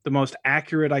 the most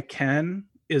accurate I can,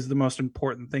 is the most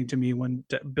important thing to me when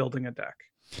building a deck.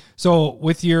 So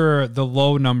with your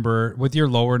lower number,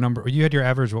 you had your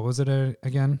average. What was it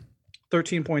again?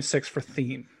 13.6 for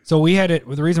theme. So we had it.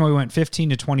 The reason why we went 15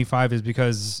 to 25 is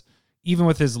because even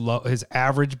with his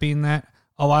average being that,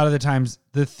 a lot of the times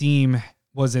the theme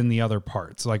was in the other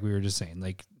parts. Like we were just saying,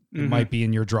 like it might be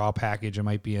in your draw package. It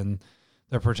might be in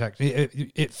the protect.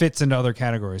 It fits into other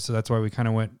categories. So that's why we kind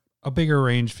of went a bigger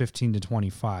range, 15 to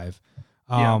 25.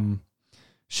 What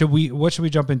should we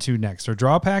jump into next? Or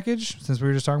draw package, since we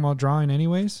were just talking about drawing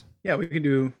anyways? Yeah, we can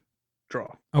do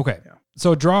draw. Okay. Yeah.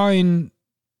 So drawing,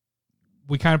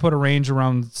 we kind of put a range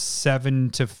around 7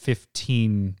 to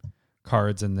 15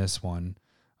 cards in this one.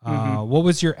 What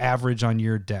was your average on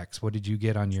your decks? What did you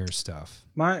get on your stuff?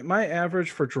 My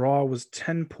average for draw was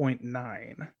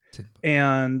 10.9.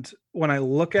 And when I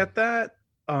look at that,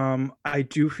 I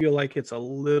do feel like it's a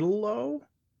little low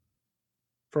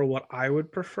for what I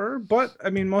would prefer. But I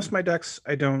mean, most of my decks,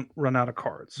 I don't run out of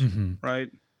cards,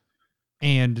 right?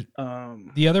 And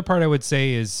the other part I would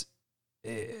say is,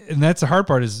 and that's the hard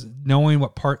part, is knowing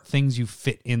what things you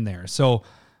fit in there. So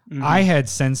I had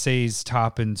Sensei's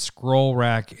Top and Scroll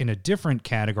Rack in a different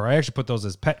category. I actually put those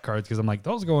as pet cards because I'm like,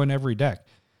 those go in every deck.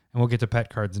 And we'll get to pet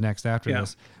cards next after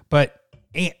this. But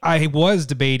I was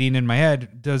debating in my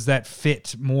head, does that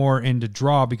fit more into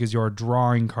draw because you're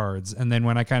drawing cards? And then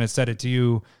when I kind of said it to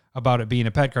you about it being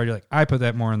a pet card, you're like, I put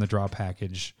that more in the draw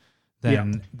package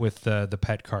than with the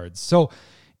pet cards. So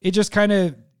it just kind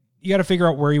of, you got to figure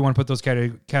out where you want to put those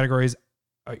categories,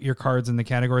 your cards in the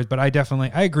categories. But I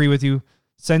agree with you.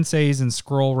 Sensei's and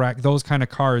Scroll Rack, those kind of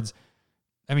cards.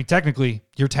 I mean, technically,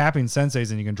 you're tapping Sensei's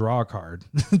and you can draw a card.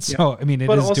 So, I mean, it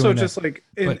but is also doing just that, like,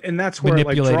 and that's where like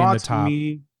manipulating draw the to top.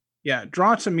 me,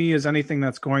 draw to me is anything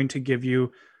that's going to give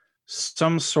you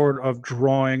some sort of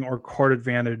drawing or card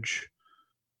advantage.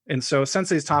 And so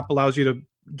Sensei's Top allows you to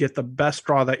get the best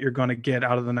draw that you're going to get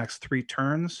out of the next 3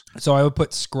 turns. So I would put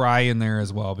Scry in there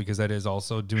as well, because that is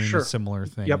also doing a similar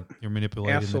thing. Yep. You're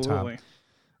manipulating the top.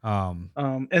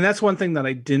 And that's one thing that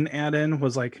I didn't add in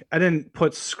was like, I didn't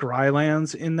put Scry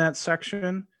lands in that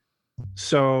section.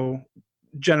 So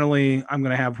generally I'm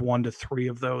going to have 1 to 3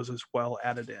 of those as well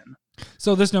added in.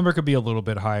 So this number could be a little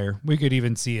bit higher. We could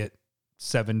even see it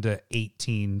 7 to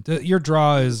 18. Your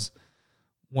draw is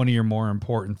one of your more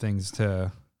important things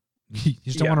to, you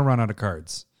just don't want to run out of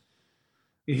cards.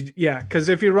 Yeah. Cause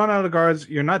if you run out of cards,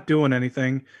 you're not doing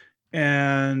anything.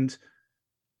 And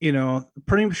you know,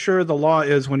 pretty sure the law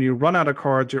is when you run out of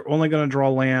cards, you're only going to draw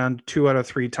land 2 out of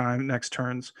 3 times next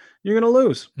turns. You're going to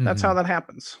lose. That's how that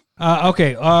happens.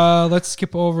 Okay. Let's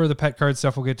skip over the pet card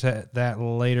stuff. We'll get to that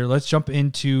later. Let's jump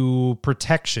into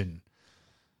protection.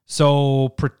 So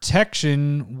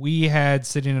protection, we had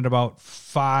sitting at about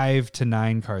 5 to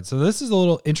 9 cards. So this is a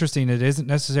little interesting. It isn't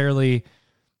necessarily,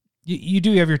 you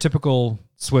do have your typical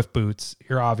Swift Boots,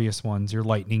 your obvious ones, your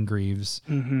Lightning Greaves.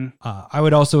 I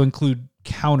would also include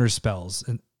counter spells,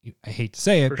 and I hate to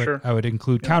say it, but I would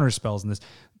include counter spells in this.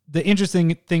 The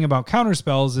interesting thing about counter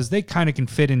spells is they kind of can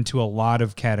fit into a lot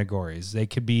of categories. They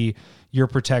could be your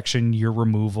protection, your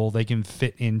removal. They can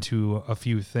fit into a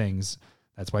few things.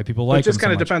 That's why people like them. It just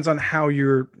kind of depends on how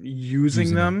you're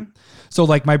using them. So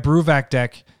like my Bruvac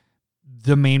deck,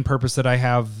 the main purpose that I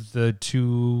have the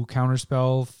 2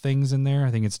 counterspell things in there, I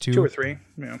think it's 2 or 3,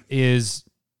 is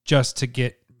just to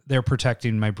get, they're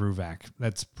protecting my Bruvac.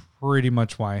 That's pretty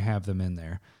much why I have them in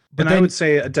there. But I would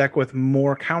say a deck with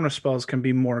more counterspells can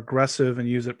be more aggressive and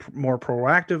use it more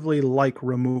proactively, like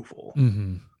removal,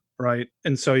 right?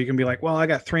 And so you can be like, well, I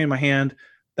got 3 in my hand.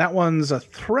 That one's a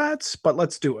threat, but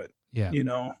let's do it. Yeah. You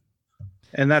know?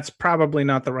 And that's probably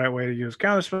not the right way to use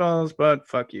counterspells, but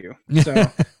fuck you.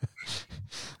 So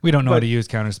we don't know how to use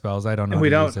counterspells. I don't know.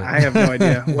 Use it. I have no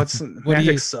idea.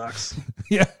 Magic sucks.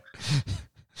 Yeah.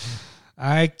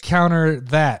 I counter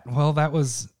that. Well, that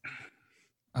was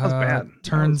bad.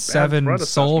 Turn 7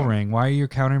 Soul Ring. Why are you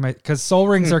countering my? Because Soul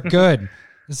Rings are good.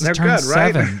 This is turn good,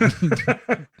 7.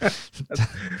 Right?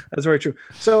 That's very true.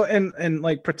 So, and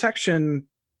like protection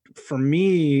for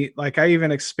me, like I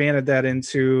even expanded that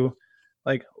into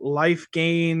like life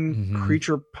gain, Mhm.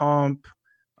 creature pump,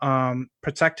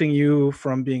 protecting you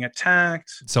from being attacked.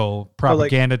 So So like,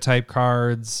 propaganda type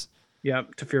cards. yeah,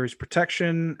 Teferi's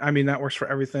protection. I mean, that works for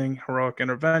everything. Heroic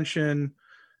intervention.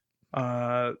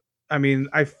 Uh, I mean,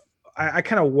 I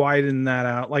kind of widen that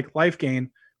out. Like life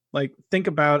gain. Like think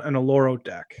about an Aloro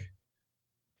deck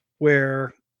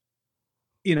where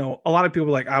a lot of people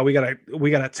are like, oh, we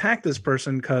gotta attack this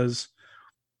person because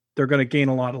they're going to gain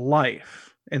a lot of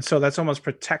life, and so that's almost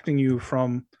protecting you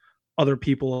from other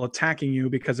people attacking you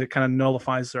because it kind of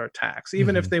nullifies their attacks,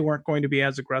 even if Mhm. they weren't going to be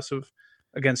as aggressive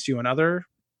against you in other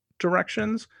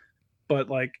directions. But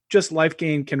like just life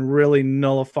gain can really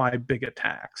nullify big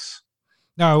attacks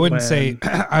No, I wouldn't say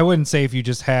when I wouldn't say if you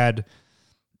just had,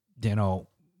 you know,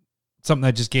 something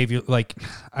that just gave you like,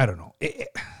 I don't know.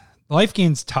 Life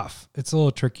gain's tough. It's a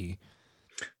little tricky.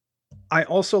 I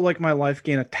also like my life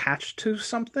gain attached to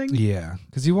something. Yeah,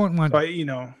 because you won't want But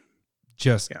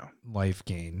just yeah. life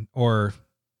gain, or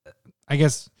I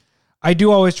guess I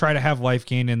do always try to have life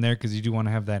gain in there because you do want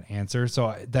to have that answer.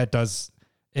 So that does,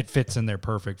 it fits in there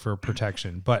perfect for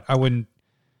protection. But I wouldn't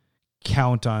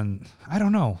count on, I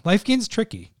don't know. Life gain's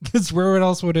tricky because where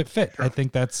else would it fit? Sure. I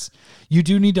think you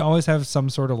do need to always have some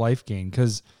sort of life gain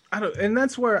because I don't, and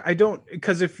that's where I don't,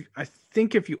 because if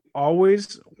you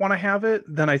always want to have it,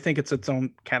 then I think it's its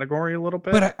own category a little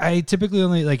bit. But I typically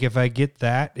only like if I get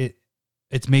that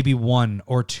it's maybe one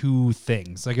or two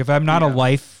things. Like if I'm not a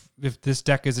life, if this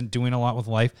deck isn't doing a lot with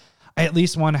life, I at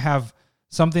least want to have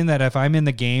something that if I'm in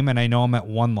the game and I know I'm at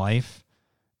one life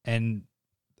and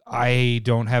I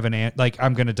don't have like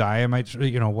I'm gonna die, I might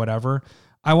whatever.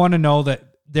 I want to know that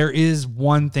there is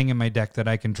one thing in my deck that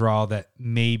I can draw that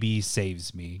maybe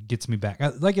saves me, gets me back.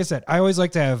 Like I said, I always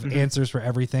like to have answers for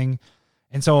everything.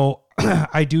 And so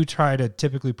I do try to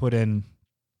typically put in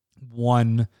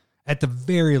one, at the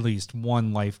very least,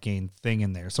 one life gain thing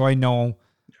in there. So I know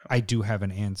I do have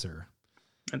an answer.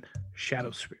 And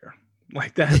Shadow Spear.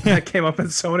 Like that came up in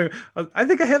so many. I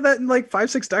think I have that in like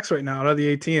 5-6 decks right now out of the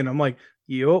 18. I'm like,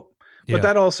 yup. But Yeah.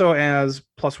 that also has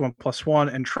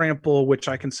 +1/+1 and trample, which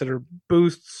I consider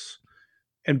boosts,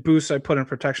 and boosts I put in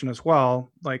protection as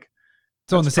well. Like,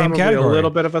 So in the same category, a little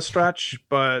bit of a stretch,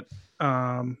 but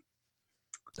that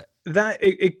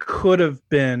it could have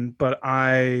been, but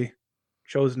I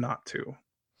chose not to.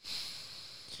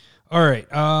 All right.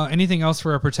 Anything else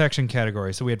for our protection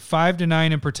category? So we had 5 to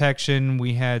 9 in protection.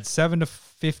 We had 7 to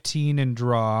 15 in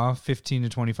draw, 15 to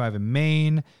 25 in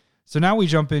main. So now we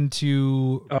jump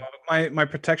into my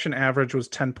protection average was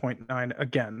 10.9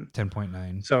 again.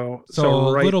 10.9. So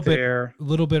right a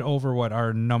little bit over what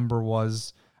our number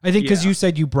was. I think because you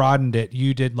said you broadened it,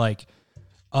 you did like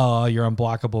your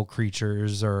unblockable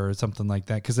creatures or something like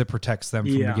that because it protects them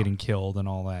from getting killed and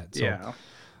all that. So,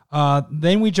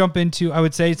 then we jump into, I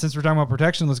would say, since we're talking about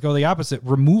protection, let's go the opposite,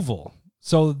 removal.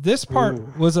 So this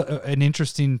part was an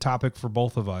interesting topic for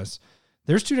both of us.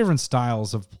 There's two different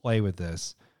styles of play with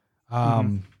this.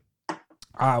 For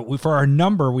our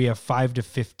number, we have 5 to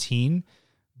 15,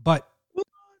 but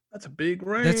that's a big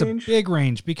range. That's a big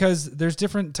range because there's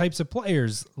different types of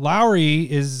players.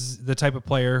 Lowry is the type of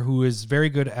player who is very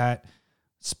good at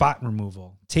spot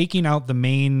removal, taking out the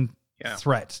main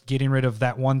threat, getting rid of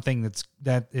that one thing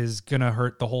that is going to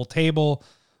hurt the whole table,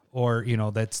 or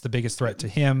that's the biggest threat to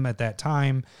him at that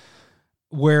time.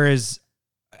 Whereas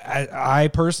I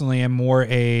personally am more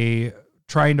a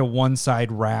trying to one side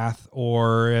wrath,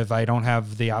 or if I don't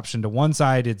have the option to one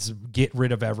side, it's get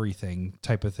rid of everything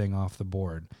type of thing off the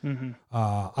board.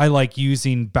 I like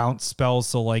using bounce spells.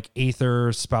 So like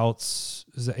Aether Spouts,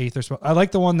 is it Aether Spout? I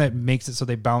like the one that makes it so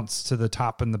they bounce to the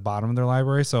top and the bottom of their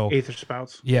library. So Aether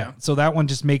Spouts. Yeah. So that one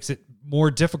just makes it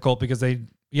more difficult because they're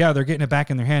getting it back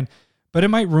in their hand, but it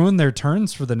might ruin their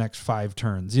turns for the next 5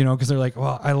 turns, because they're like,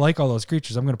 well, I like all those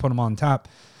creatures, I'm going to put them on top.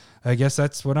 I guess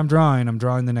that's what I'm drawing. I'm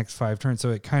drawing the next 5 turns. So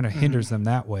it kind of hinders them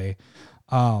that way.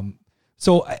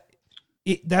 So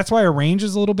that's why a range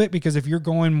is a little bit, because if you're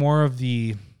going more of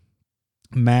the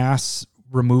mass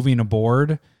removing a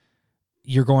board,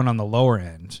 you're going on the lower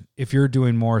end. If you're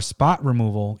doing more spot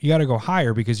removal, you got to go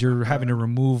higher because you're having to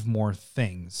remove more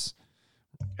things.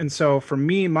 And so for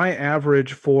me, my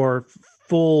average for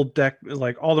full deck,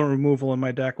 like all the removal in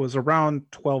my deck, was around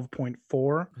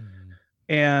 12.4.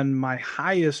 And my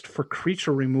highest for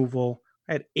creature removal,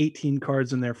 I had 18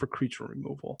 cards in there for creature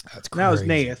removal. That's crazy. That was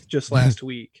Naeth just last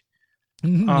week.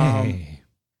 And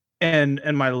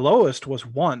my lowest was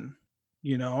 1. I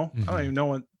don't even know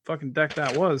what fucking deck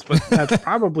that was, but that's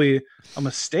probably a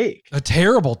mistake. A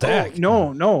terrible deck.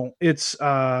 Oh, no. It's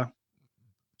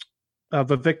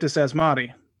Vivictus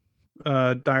Asmati,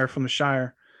 Dire from the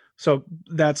Shire. So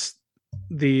that's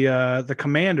the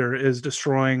commander is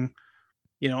destroying,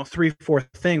 3-4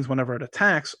 things whenever it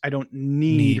attacks, I don't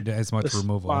need as much the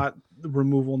removal. spot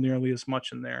removal nearly as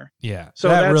much in there. Yeah. So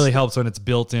that really helps when it's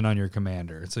built in on your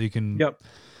commander. So you can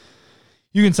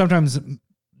sometimes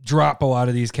drop a lot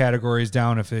of these categories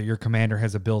down if your commander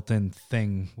has a built-in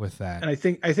thing with that. And I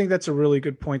think that's a really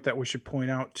good point that we should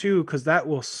point out too, because that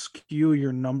will skew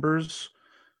your numbers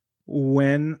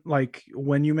when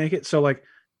you make it. So like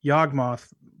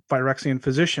Yawgmoth, Phyrexian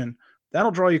Physician,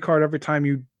 that'll draw you a card every time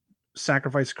you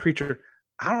sacrifice a creature.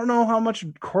 I don't know how much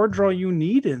card draw you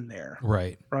need in there.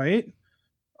 Right.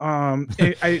 Well,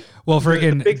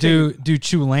 friggin' do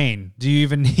Chulane. Do you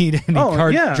even need any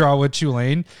card draw with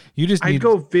Chulane? You just need... I'd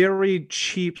go very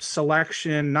cheap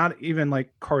selection, not even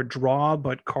like card draw,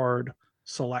 but card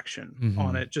selection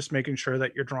on it, just making sure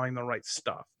that you're drawing the right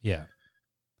stuff. Yeah.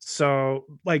 So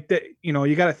like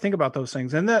you got to think about those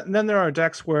things. And then there are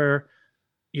decks where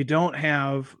you don't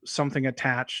have something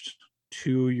attached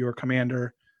to your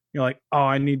commander. You're like, oh,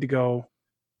 I need to go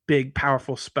big,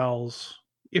 powerful spells.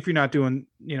 If you're not doing,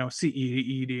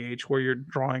 CEDH where you're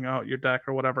drawing out your deck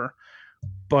or whatever.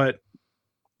 But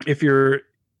if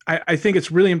I think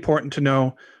it's really important to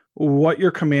know what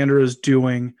your commander is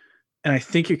doing. And I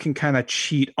think you can kind of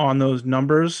cheat on those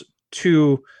numbers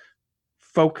to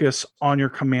focus on your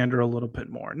commander a little bit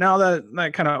more. Now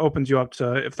that kind of opens you up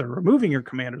to, if they're removing your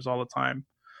commanders all the time,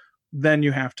 then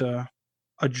you have to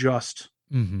adjust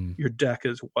your deck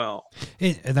as well.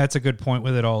 And that's a good point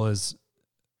with it all is,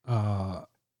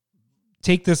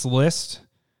 take this list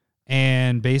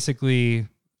and basically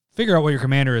figure out what your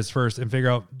commander is first and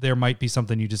figure out there might be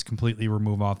something you just completely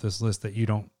remove off this list that you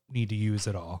don't need to use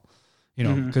at all,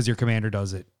 because your commander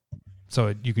does it.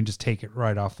 So you can just take it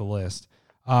right off the list.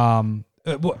 One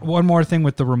more thing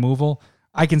with the removal,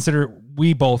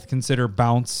 we both consider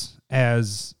bounce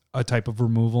as a type of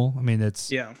removal. I mean,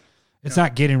 it's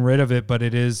not getting rid of it, but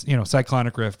it is,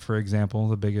 Cyclonic Rift, for example,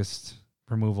 the biggest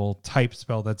removal type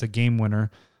spell that's a game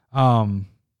winner.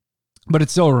 But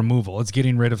it's still a removal. It's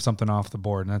getting rid of something off the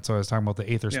board. And that's why I was talking about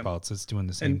the Aether Spouts. It's doing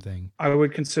the same thing. I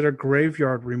would consider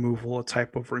Graveyard removal a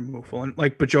type of removal. And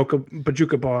like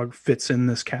Bojuka Bog fits in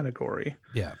this category.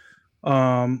 Yeah.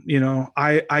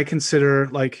 I consider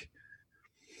like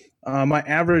my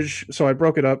average, so I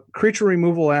broke it up. Creature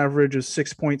removal average is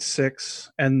 6.6,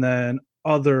 and then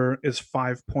other is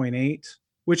 5.8,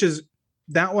 which is,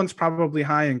 that one's probably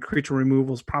high, and creature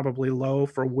removal is probably low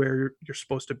for where you're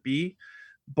supposed to be.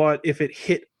 But if it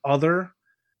hit other,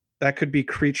 that could be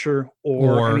creature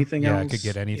or anything else. Yeah, it could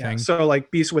get anything. Yeah. So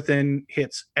like Beast Within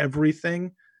hits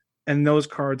everything, and those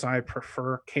cards I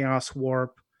prefer. Chaos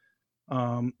Warp,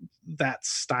 that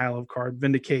style of card.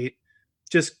 Vindicate,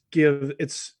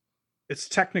 it's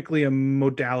technically a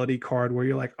modality card where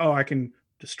you're like, oh, I can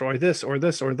destroy this or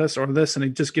this or this or this, and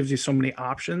it just gives you so many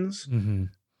options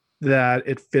that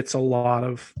it fits a lot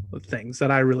of things that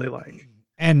I really like.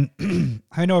 And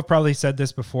I know I've probably said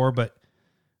this before, but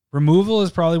removal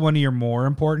is probably one of your more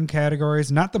important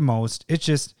categories. Not the most. It's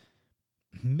just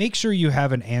make sure you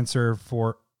have an answer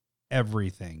for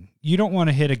everything. You don't want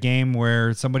to hit a game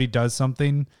where somebody does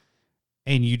something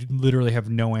and you literally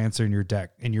have no answer in your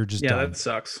deck and you're just done. That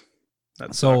sucks.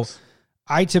 So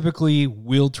I typically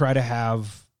will try to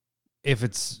have, if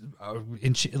it's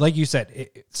like you said,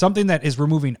 something that is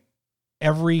removing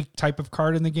every type of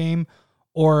card in the game.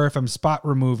 Or if I'm spot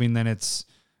removing, then it's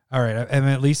all right. I'm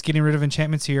at least getting rid of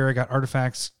enchantments here. I got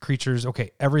artifacts, creatures.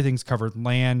 Okay, everything's covered.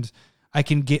 Land. I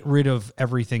can get rid of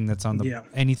everything that's on the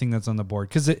anything that's on the board,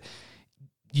 because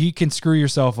you can screw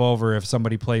yourself over if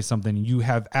somebody plays something you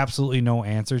have absolutely no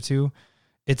answer to.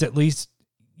 It's at least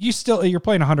you're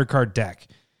playing a 100-card deck.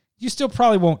 You still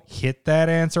probably won't hit that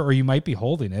answer, or you might be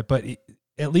holding it, but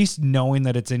at least knowing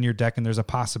that it's in your deck and there's a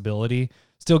possibility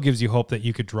still gives you hope that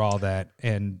you could draw that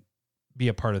and be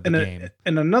a part of the game.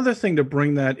 And another thing to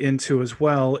bring that into as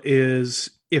well is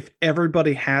if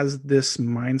everybody has this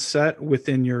mindset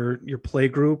within your play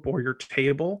group or your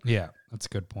table. Yeah, that's a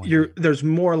good point. There's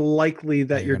more likely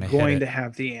that you're going to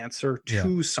have the answer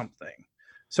to something.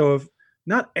 So if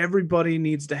not everybody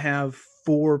needs to have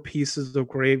 4 pieces of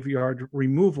graveyard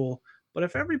removal, but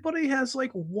if everybody has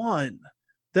like 1,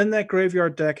 then that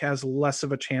graveyard deck has less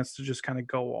of a chance to just kind of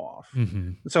go off.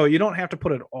 So you don't have to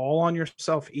put it all on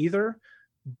yourself either,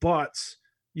 but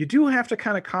you do have to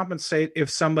kind of compensate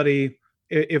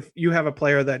if you have a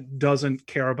player that doesn't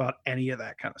care about any of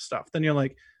that kind of stuff. Then you're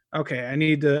like, okay,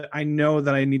 I know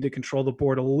that I need to control the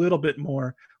board a little bit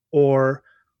more, or,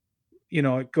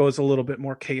 it goes a little bit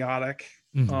more chaotic.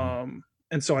 And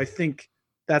so I think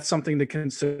that's something to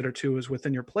consider too, is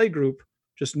within your play group,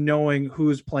 just knowing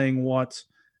who's playing what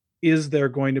is there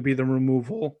going to be the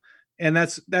removal? And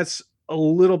that's a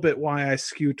little bit why I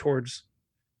skew towards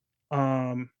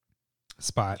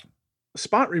spot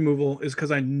removal, is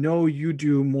because I know you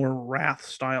do more Wrath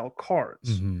style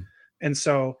cards. Mm-hmm. And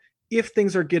so if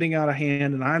things are getting out of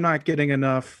hand and I'm not getting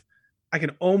enough, I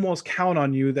can almost count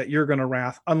on you that you're going to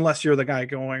Wrath unless you're the guy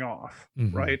going off.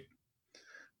 Mm-hmm. Right.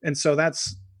 And so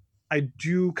I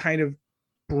do kind of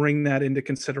bring that into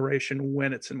consideration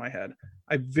when it's in my head.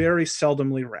 I very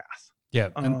seldomly Wrath. Yeah.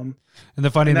 And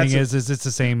the funny thing is it's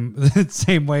the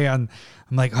same way I'm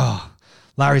like, oh,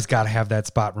 Larry's got to have that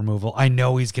spot removal. I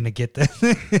know he's going to get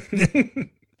that.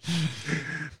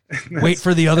 Wait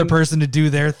for the other person to do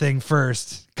their thing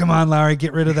first. Come on, Larry,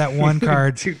 get rid of that one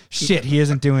card. Shit, he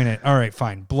isn't doing it. All right,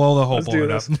 fine. Blow the whole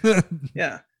board up.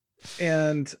 Yeah.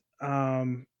 And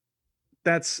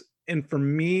and for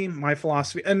me, my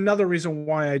philosophy, another reason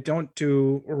why I don't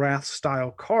do Wrath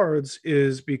style cards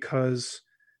is because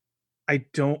I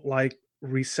don't like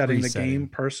resetting the game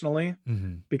personally,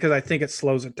 because I think it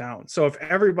slows it down. So if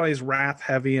everybody's Wrath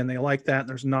heavy and they like that, and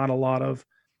there's not a lot of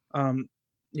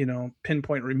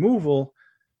pinpoint removal,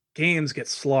 games get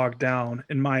slogged down,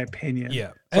 in my opinion.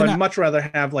 Yeah. So I'd much rather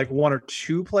have like one or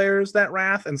two players that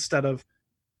Wrath instead of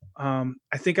I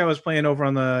think I was playing over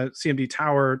on the CMD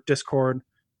Tower Discord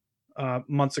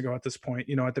months ago at this point,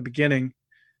 at the beginning,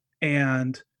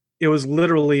 and it was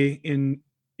literally in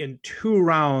 2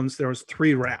 rounds there was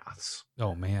 3 Wraths.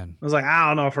 Oh man. I was like, I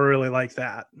don't know if I really like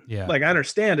that. Yeah. Like, I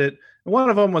understand it.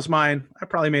 One of them was mine. I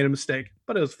probably made a mistake,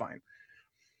 but it was fine.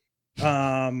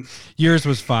 Yours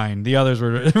was fine. The others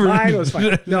were mine was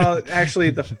fine. No,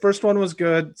 actually the first one was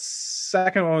good.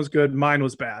 Second one was good. Mine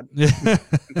was bad.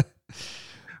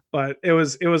 But it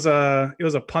was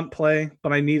a punt play,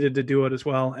 but I needed to do it as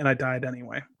well, and I died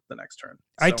anyway the next turn.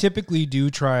 So. I typically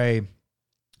do try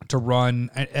to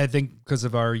run. I think because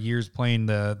of our years playing,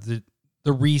 the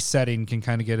resetting can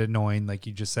kind of get annoying, like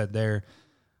you just said there.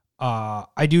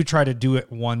 I do try to do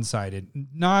it one-sided.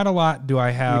 Not a lot do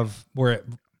I have where it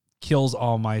kills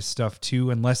all my stuff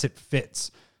too, unless it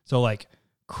fits. So like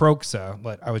Kroxa,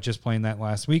 but I was just playing that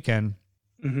last weekend.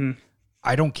 Mm-hmm.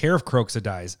 I don't care if Kroxa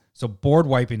dies. So board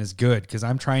wiping is good because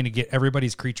I'm trying to get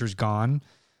everybody's creatures gone.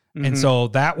 Mm-hmm. And so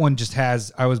that one just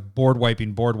I was board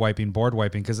wiping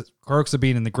because Kroxa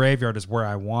being in the graveyard is where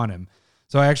I want him.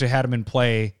 So I actually had him in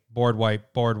play, board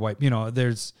wipe.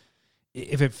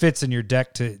 If it fits in your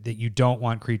deck that you don't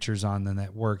want creatures on, then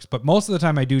that works. But most of the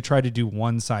time I do try to do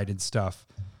one-sided stuff.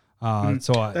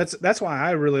 So that's why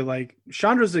I really like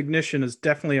Chandra's Ignition is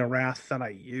definitely a Wrath that I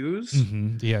use.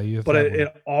 Mm-hmm. Yeah, but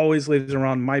it always leaves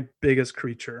around my biggest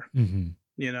creature.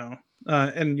 Mm-hmm.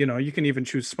 And you can even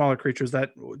choose smaller creatures that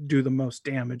do the most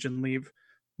damage and leave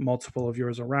multiple of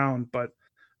yours around. But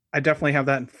I definitely have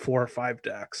that in 4 or 5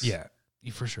 decks. Yeah,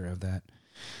 you for sure have that.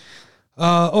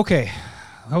 Okay.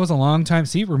 That was a long time.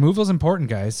 See, removal is important,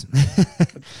 guys.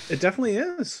 It definitely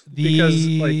is.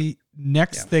 The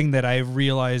next thing that I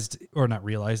realized, or not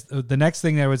realized, the next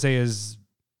thing that I would say is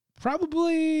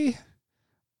probably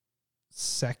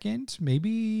second,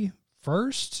 maybe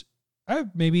first. I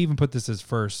maybe even put this as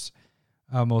first.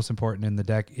 Most important in the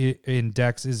deck in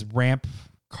decks is ramp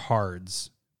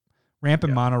cards. Ramp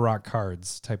and mono rock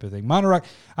cards type of thing. Mono rock,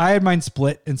 I had mine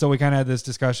split, and so we kind of had this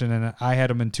discussion, and I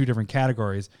had them in 2 different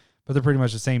categories, but they're pretty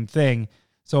much the same thing.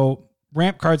 So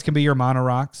ramp cards can be your mono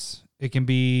rocks. It can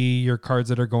be your cards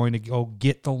that are going to go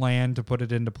get the land to put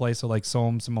it into play. So like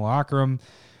Solemn Simulacrum,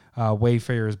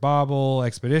 Wayfarer's Bauble,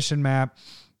 Expedition Map,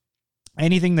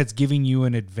 anything that's giving you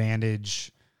an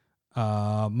advantage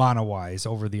mono-wise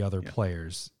over the other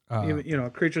players.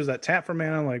 Creatures that tap for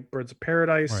mana, like Birds of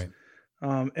Paradise. Right.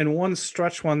 And one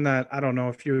stretch one that I don't know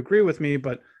if you agree with me,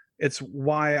 but it's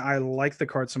why I like the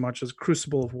card so much is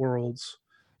Crucible of Worlds.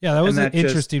 Yeah, that was an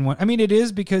interesting one. I mean, it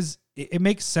is because it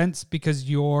makes sense because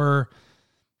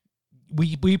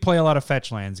we play a lot of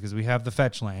fetch lands because we have the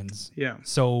fetch lands. Yeah.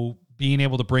 So being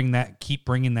able to keep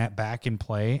bringing that back in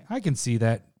play, I can see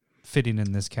that fitting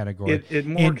in this category. It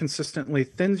more consistently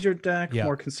thins your deck,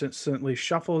 more consistently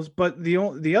shuffles. But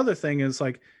the other thing is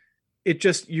like,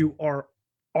 you are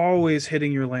always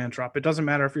hitting your land drop. It doesn't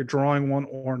matter if you're drawing one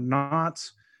or not.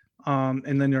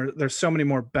 And then there's so many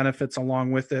more benefits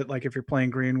along with it. Like if you're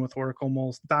playing green with Oracle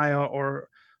Mole's Dia or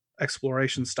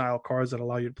exploration style cards that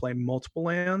allow you to play multiple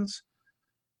lands.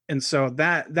 And so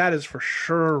that is for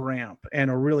sure ramp and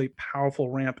a really powerful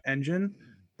ramp engine.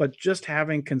 But just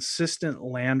having consistent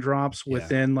land drops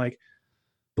within like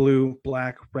blue,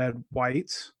 black, red,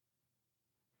 white,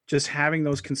 just having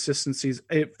those consistencies,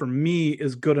 it for me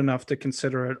is good enough to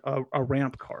consider it a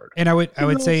ramp card. And I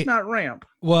would say it's not ramp.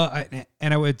 Well,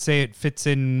 I would say it fits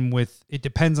in with. It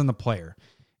depends on the player.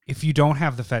 if you don't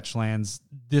have the fetch lands,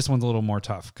 this one's a little more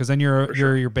tough because then For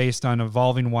sure. you're based on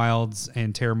Evolving Wilds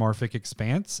and Terramorphic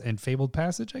Expanse and Fabled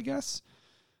Passage, I guess,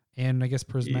 and I guess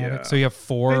Prismatic. Yeah. So you have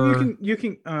 4. And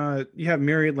you have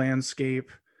Myriad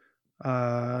Landscape,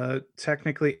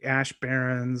 technically Ash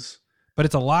Barrens. But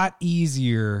it's a lot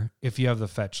easier if you have the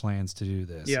fetch lands to do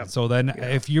this. Yeah. So then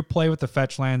if you play with the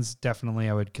fetch lands, definitely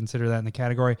I would consider that in the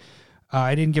category.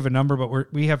 I didn't give a number,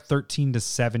 but we have 13 to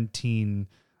 17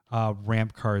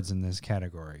 ramp cards in this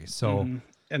category. So,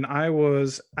 and I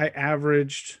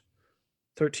averaged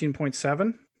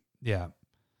 13.7. yeah.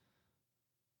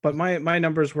 But my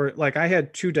numbers were like, I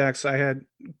had 2 decks. I had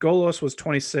Golos was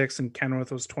 26 and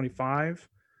Kenrith was 25.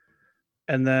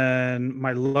 And then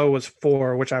my low was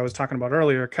 4, which I was talking about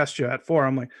earlier, Kestia at 4.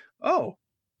 I'm like, oh,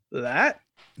 that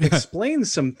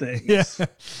explains some things. Yeah.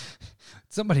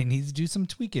 Somebody needs to do some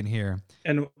tweaking here.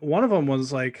 And one of them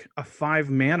was like a 5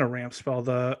 mana ramp spell,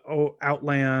 the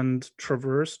Outland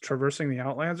traversing the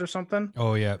Outlands or something.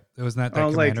 Oh yeah, it was not that. I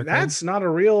was like, card? that's not a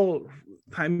real.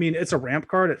 I mean, it's a ramp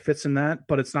card. It fits in that,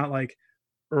 but it's not like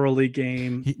early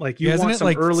game. Like you Isn't want it some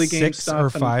like early game 6 stuff or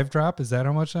 5 drop. Is that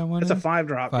how much that one It's is? a 5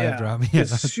 drop. 5 Yeah. drop. Yeah.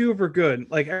 It's super good.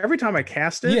 Like every time I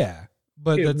cast it, Yeah,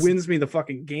 but it that's, wins me the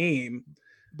fucking game.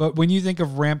 But when you think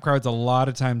of ramp cards, a lot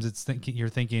of times you're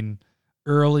thinking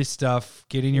early stuff,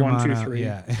 getting your 1, 2, mana. 3.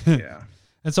 Yeah. Yeah.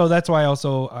 And so that's why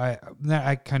also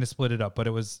I kind of split it up, but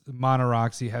it was Mana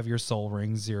Rocks. You have your Soul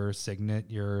Rings, your Signet,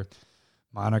 your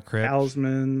Mana Crypt,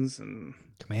 Talismans and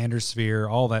Commander Sphere,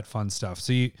 all that fun stuff.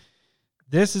 So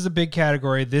this is a big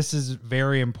category. This is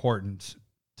very important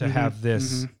to have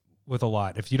this with a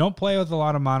lot. If you don't play with a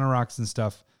lot of Mana Rocks and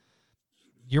stuff,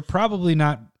 you're probably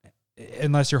not,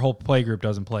 unless your whole play group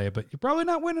doesn't play it, but you're probably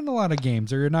not winning a lot of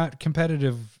games, or you're not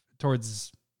competitive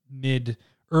towards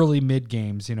early mid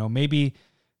games. You know, maybe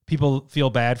people feel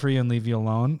bad for you and leave you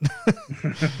alone.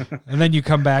 And then you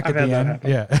come back at the end.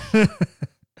 Yeah.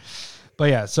 But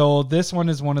yeah, so this one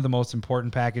is one of the most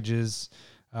important packages.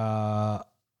 Another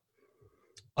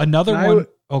one.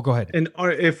 Go ahead. And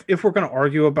if we're going to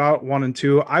argue about 1 and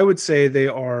 2, I would say they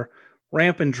are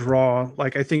ramp and draw.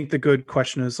 Like, I think the good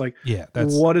question is like,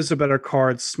 what is a better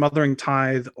card, Smothering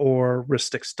Tithe or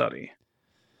Rhystic Study?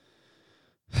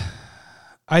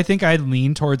 I think I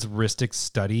lean towards Rhystic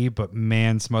Study, but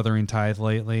man, Smothering Tithe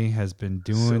lately has been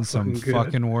doing some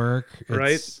fucking work.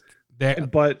 Right?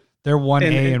 But they're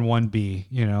 1A and 1B,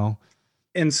 you know?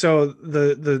 And so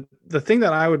the thing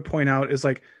that I would point out is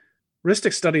like,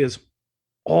 Rhystic Study is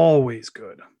always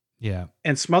good. Yeah.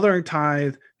 And Smothering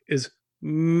Tithe is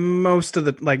most of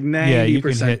the, like 90% yeah, you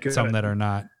can hit good. some that are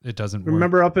not. It doesn't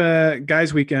Remember work. up at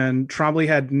Guys Weekend, Trombley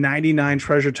had 99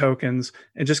 treasure tokens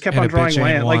and just kept on drawing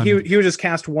land. Like he would just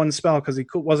cast 1 spell because he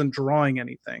wasn't drawing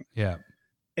anything. Yeah.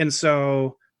 And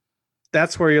so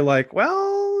that's where you're like,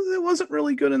 well, it wasn't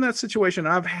really good in that situation.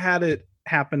 I've had it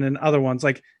happen in other ones.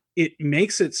 Like it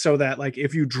makes it so that like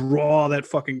if you draw that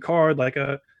fucking card, like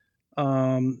a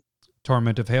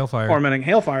Torment of Hailfire, Tormenting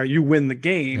Hailfire, you win the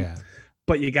game. Yeah.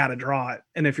 But you got to draw it.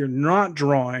 And if you're not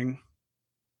drawing,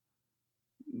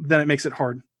 then it makes it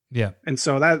hard. Yeah. And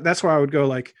so that's where I would go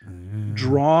like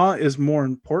draw is more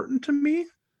important to me.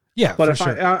 Yeah. But if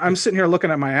sure. I'm sitting here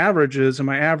looking at my averages, and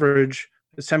my average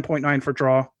is 10.9 for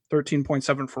draw,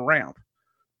 13.7 for ramp.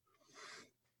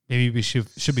 Maybe we should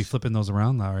be flipping those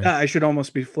around now, right? I should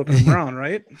almost be flipping them around,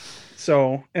 right?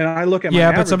 So, and I look at my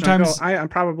average, but sometimes and I go, I'm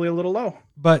probably a little low.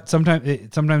 But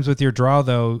sometimes with your draw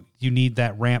though, you need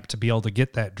that ramp to be able to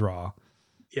get that draw.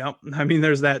 Yep. I mean,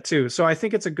 there's that too. So I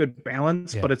think it's a good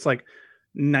balance, but it's like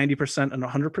 90% and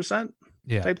 100%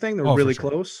 type thing. They're really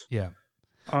close. Yeah.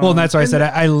 Well, and that's why I said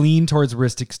I lean towards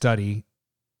Rhystic Study,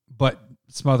 but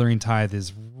Smothering Tithe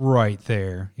is right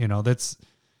there. You know, that's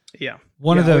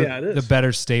one of the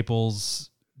better staples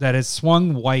that has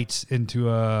swung white into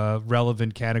a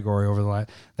relevant category over the last.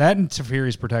 That and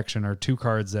Teferi's Protection are 2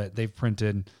 cards that they've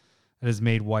printed that has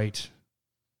made white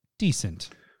decent.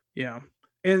 Yeah.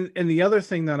 And the other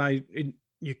thing that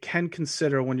you can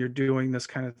consider when you're doing this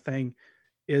kind of thing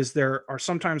is there are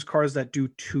sometimes cards that do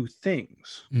 2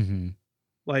 things. Mm-hmm.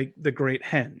 Like the Great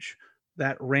Henge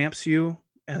that ramps you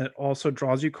and it also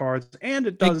draws you cards, and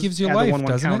it gives you life,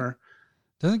 1/1 counter. It?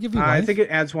 Doesn't it give you life? I think it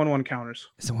adds 1/1 counters.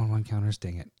 Is it 1/1 counters?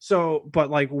 Dang it. So, but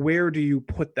like, where do you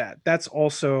put that? That's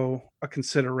also a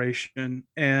consideration.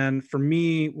 And for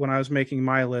me, when I was making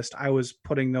my list, I was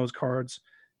putting those cards.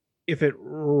 If it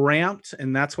ramped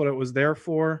and that's what it was there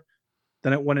for,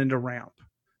 then it went into ramp.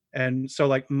 And so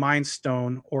like Mind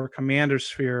Stone or Commander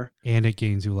Sphere. And it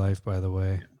gains you life, by the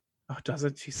way. Oh, does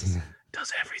it? Jesus. It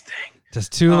does everything. Does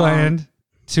 2 land,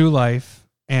 2 life,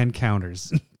 and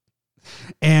counters.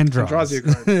 And draws. Draws you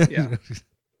a card. Yeah.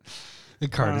 The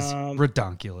card is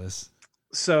redonkulous.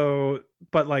 So,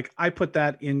 but like I put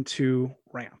that into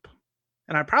ramp,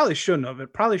 and I probably shouldn't have.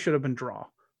 It probably should have been draw,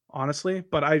 honestly.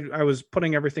 But I was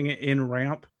putting everything in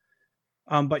ramp.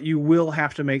 But you will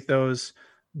have to make those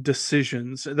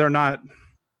decisions. They're not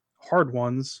hard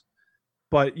ones,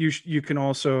 but you can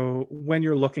also, when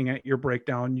you're looking at your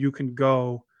breakdown, you can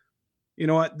go, you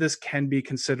know what, this can be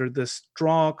considered this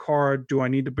draw card. Do I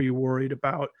need to be worried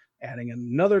about adding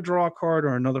another draw card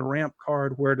or another ramp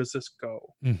card? Where does this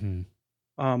go? Mm-hmm.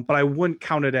 But I wouldn't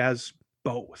count it as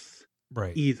both,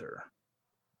 right? Either.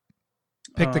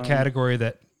 Pick the category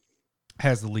that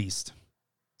has the least.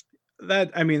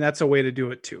 That's a way to do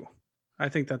it too. I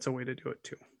think that's a way to do it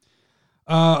too.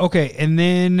 Okay, and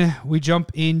then we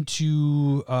jump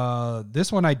into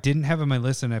this one I didn't have on my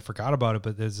list and I forgot about it,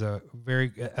 but there's a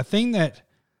thing that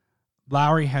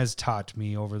Lowry has taught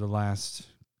me over the last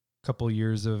couple of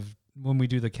years of when we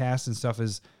do the cast and stuff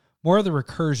is more of the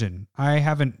recursion.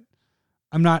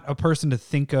 I'm not a person to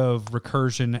think of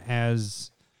recursion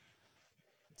as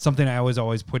something I was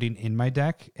always putting in my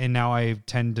deck, and now I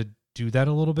tend to do that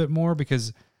a little bit more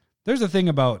because there's a thing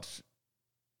about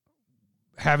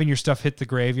having your stuff hit the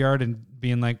graveyard and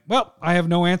being like, well, I have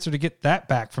no answer to get that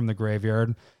back from the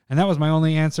graveyard. And that was my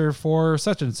only answer for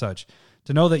such and such.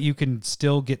 To know that you can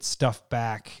still get stuff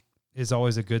back is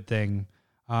always a good thing.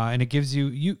 And it gives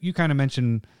you kind of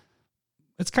mentioned,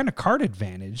 it's kind of card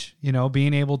advantage,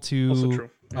 being able to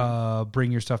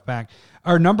bring your stuff back.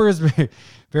 Our number is very,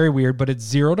 very weird, but it's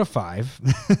 0 to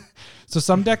 5. So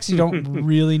some decks you don't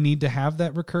really need to have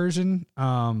that recursion.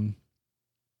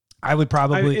 I would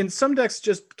probably, and some decks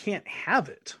just can't have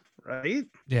it, right?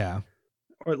 Yeah.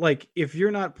 Or like if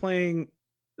you're not playing,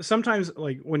 sometimes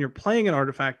like when you're playing an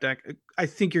artifact deck, I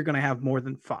think you're going to have more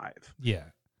than 5. Yeah.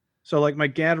 So like my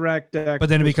Gadrak deck, but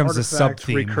then it becomes a sub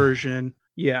theme recursion.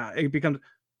 Yeah, it becomes.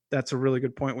 That's a really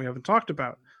good point we haven't talked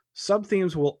about. Sub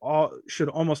themes should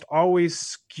almost always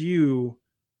skew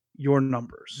your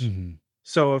numbers. Mm-hmm.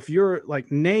 So if you're like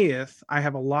Nayeth, I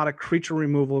have a lot of creature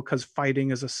removal because fighting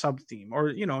is a sub theme,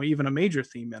 or even a major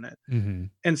theme in it. Mm-hmm.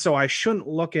 And so I shouldn't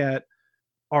look at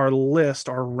our list,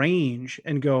 our range,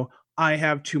 and go, I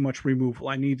have too much removal.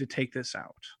 I need to take this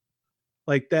out.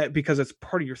 Like that, because it's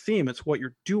part of your theme. It's what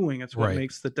you're doing. It's what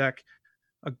makes the deck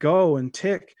a go and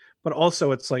tick. But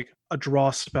also it's like a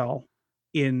draw spell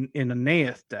in a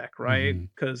Nayeth deck, right?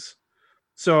 Because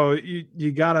so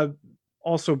you gotta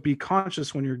also be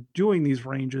conscious when you're doing these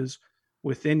ranges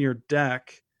within your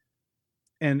deck.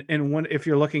 And if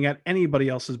you're looking at anybody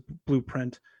else's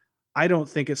blueprint, I don't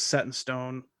think it's set in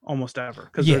stone almost ever,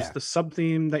 because there's the sub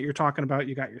theme that you're talking about.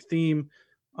 You got your theme.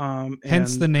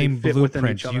 Hence the name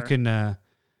blueprint.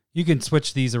 You can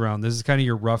switch these around. This is kind of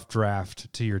your rough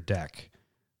draft to your deck.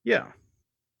 Yeah.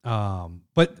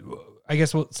 But I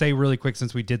guess we'll say really quick,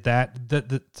 since we did that,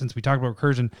 since we talked about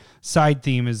recursion, side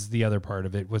theme is the other part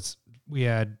of it. We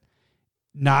had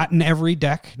not every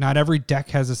deck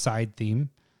has a side theme,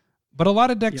 but a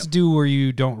lot of decks do where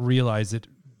you don't realize it.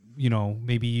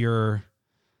 Maybe you're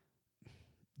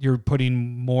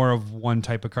putting more of one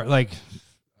type of card. Like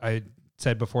I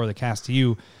said before the cast to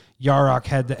you, Yarok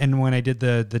had and when I did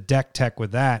the deck tech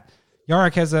with that,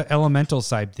 Yarok has an elemental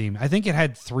side theme. I think it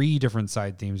had 3 different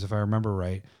side themes if I remember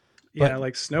right. Yeah,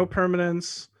 like snow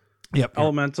permanence,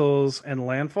 elementals, and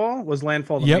landfall. Was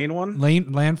landfall the main one?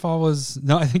 Landfall was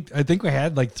no. I think we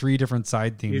had like 3 different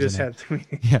side themes. You just had 3.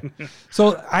 Yeah.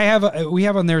 So we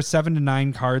have on there 7 to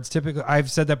 9 cards. Typically, I've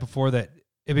said that before, that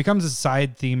it becomes a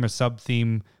side theme or sub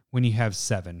theme when you have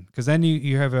 7, because then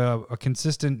you have a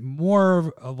consistent,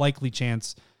 more likely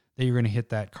chance that you're going to hit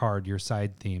that card, your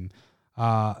side theme.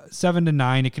 7 to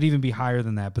 9, it could even be higher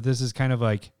than that, but this is kind of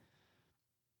like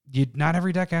not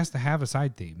every deck has to have a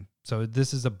side theme, so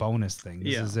this is a bonus thing.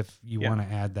 This is if you want to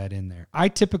add that in there. I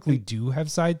typically do have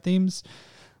side themes,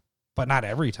 but not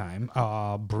every time.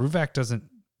 Brewvac doesn't.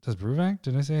 Does Brewvac?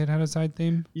 Did I say it had a side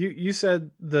theme? You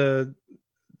said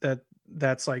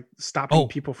that's like stopping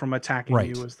people from attacking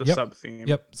you as the sub theme.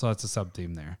 Yep. So that's a sub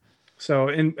theme there. So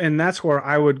and that's where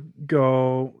I would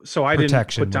go. So I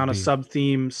didn't put down a sub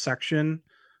theme section,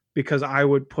 because I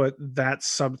would put that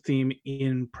sub theme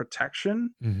in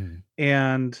protection. Mm-hmm.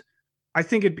 And I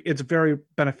think it's very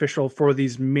beneficial for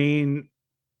these main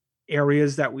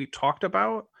areas that we talked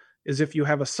about, is if you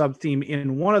have a sub theme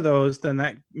in one of those, then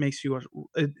that makes you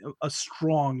a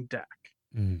strong deck,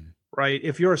 right?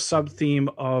 If you're a sub theme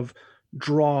of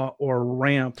draw or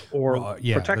ramp or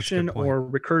protection or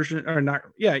recursion, or not,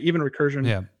 even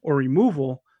recursion or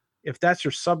removal, if that's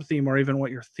your sub theme or even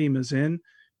what your theme is in,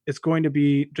 it's going to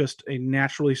be just a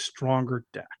naturally stronger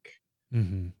deck.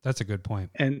 That's a good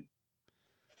point. And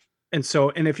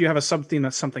and if you have a sub theme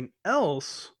that's something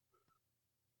else,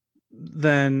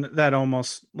 then that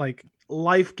almost like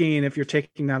life gain, if you're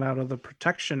taking that out of the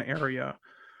protection area,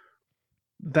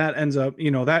 that ends up,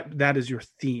 that is your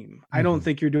theme. I don't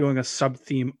think you're doing a sub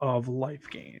theme of life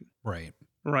gain. Right.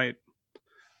 Right.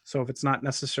 So if it's not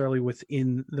necessarily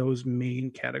within those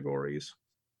main categories.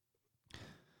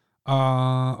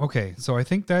 Okay, so I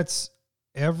think that's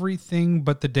everything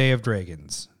but the Day of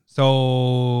Dragons.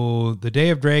 So the Day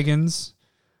of Dragons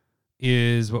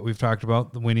is what we've talked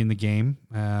about, the winning the game.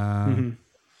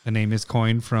 The name is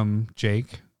coined from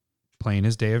Jake playing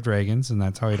his Day of Dragons, and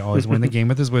that's how he'd always win the game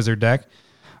with his wizard deck.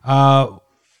 I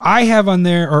have on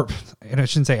there, and I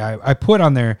shouldn't say I put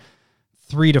on there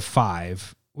 3 to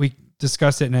 5. We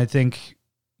discussed it, and I think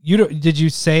were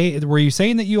you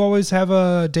saying that you always have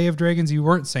a Day of Dragons? You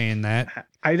weren't saying that.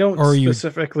 I don't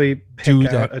specifically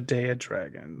pick out a Day of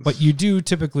Dragons. But you do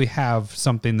typically have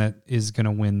something that is going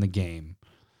to win the game.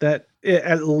 That it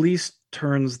at least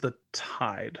turns the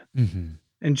tide. Mm-hmm.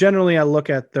 And generally I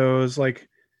look at those like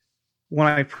when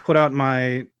I put out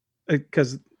my,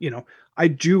 because, I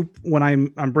do, when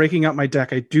I'm breaking out my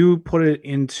deck, I do put it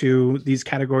into these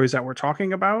categories that we're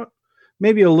talking about,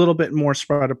 maybe a little bit more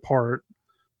spread apart,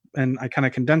 and I kind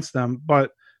of condense them,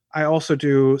 but I also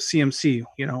do CMC,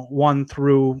 1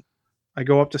 through, I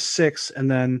go up to 6 and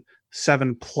then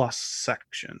 7+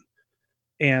 section.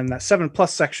 And that 7+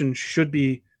 section should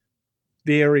be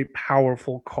very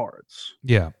powerful cards.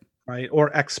 Yeah. Right.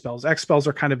 Or X spells. X spells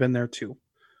are kind of in there too.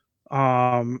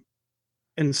 And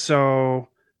so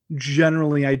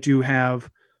generally I do have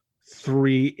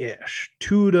 3-ish,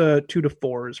 2 to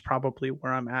 4 is probably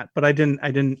where I'm at, but I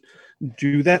didn't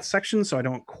do that section, so I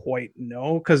don't quite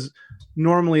know, because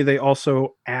normally they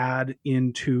also add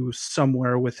into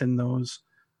somewhere within those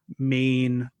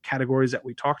main categories that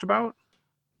we talked about.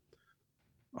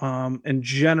 And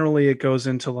generally it goes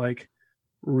into like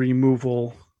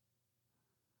removal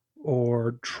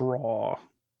or draw,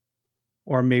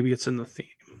 or maybe it's in the theme,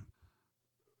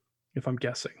 if I'm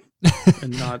guessing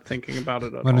and not thinking about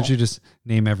it at all. Why don't you just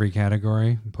name every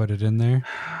category and put it in there?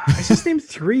 I just named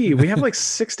 3. We have like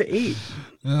 6 to 8.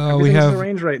 We have the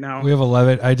range right now. We have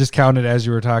 11. I just counted as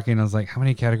you were talking. I was like, how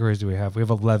many categories do we have? We have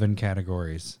 11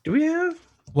 categories. Do we have?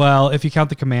 Well, if you count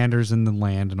the commanders and the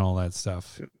land and all that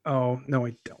stuff. Oh, no,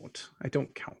 I don't. I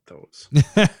don't count those.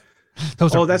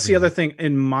 That's the other thing.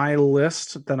 In my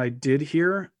list that I did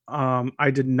here,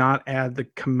 I did not add the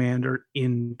commander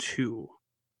into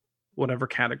whatever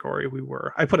category we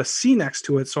were. I put a C next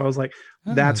to it, so I was like,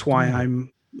 that's why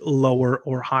I'm lower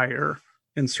or higher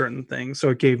in certain things. So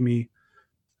it gave me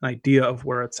an idea of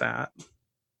where it's at.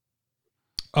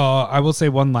 I will say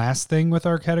one last thing with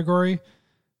our category.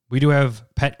 We do have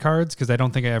pet cards, because I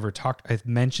don't think I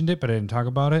mentioned it, but I didn't talk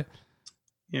about it.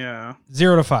 Yeah.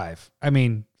 0 to 5. I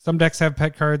mean, some decks have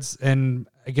pet cards, and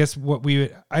I guess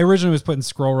I originally was putting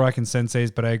Scroll Rock and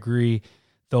Senseis, but I agree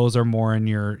those are more in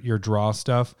your draw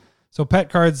stuff. So pet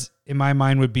cards, in my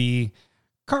mind, would be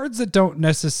cards that don't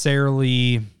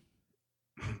necessarily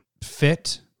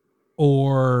fit,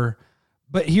 but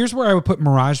here's where I would put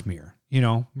Mirage Mirror.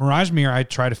 Mirage Mirror, I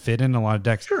try to fit in a lot of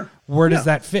decks. Sure. Where does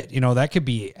that fit? That could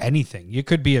be anything. It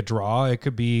could be a draw. It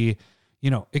could be,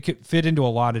 it could fit into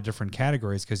a lot of different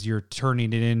categories, because you're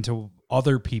turning it into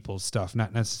other people's stuff,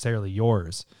 not necessarily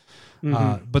yours.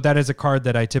 Mm-hmm. But that is a card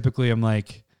that I typically am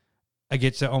like, I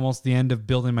get to almost the end of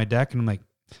building my deck, and I'm like,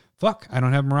 fuck, I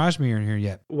don't have Mirage Mirror in here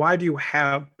yet. Why do you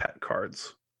have pet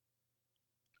cards?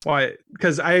 Why?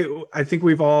 Because I think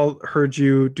we've all heard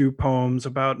you do poems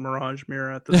about Mirage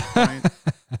Mirror at this point.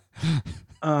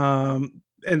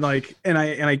 And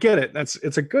I get it.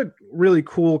 It's a good, really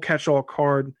cool catch-all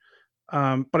card.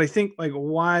 But I think, like,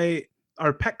 why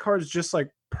are pet cards just like,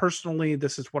 personally,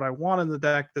 this is what I want in the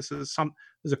deck? This is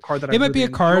a card that I really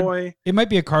enjoy. It might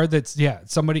be a card that's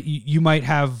somebody you might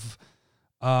have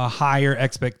a higher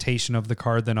expectation of the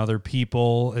card than other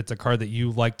people. It's a card that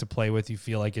you like to play with. You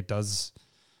feel like it does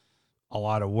a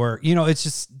lot of work. It's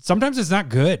just, sometimes it's not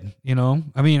good.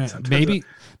 I mean,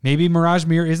 maybe Mirage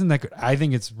Mirror isn't that good. I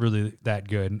think it's really that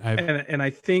good. And I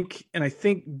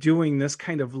think doing this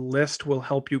kind of list will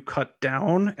help you cut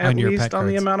down at least on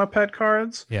the amount of pet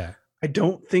cards. Yeah. I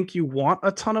don't think you want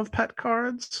a ton of pet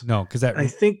cards. No, because I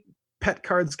think pet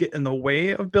cards get in the way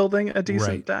of building a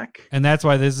decent deck. And that's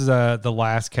why this is the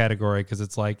last category, because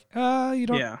it's like, you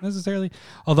don't necessarily.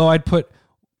 Although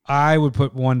I would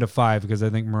put 1 to 5, because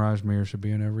I think Mirage Mirror should be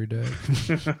in every deck.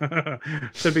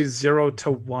 Should be 0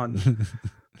 to 1.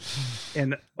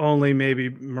 And only maybe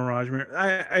Mirage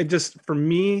Mirror. I just, for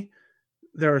me,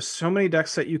 there are so many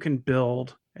decks that you can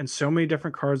build and so many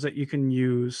different cards that you can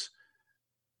use.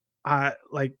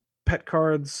 Like, pet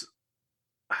cards,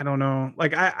 I don't know.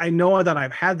 Like I know that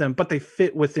I've had them, but they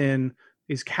fit within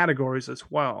these categories as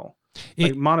well.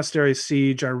 Like Monastery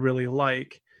Siege, I really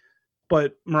like,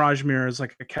 but Mirage Mirror is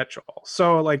like a catch-all.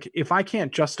 So like if I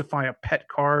can't justify a pet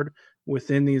card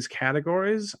within these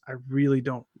categories, I really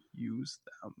don't use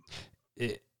them.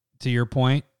 To your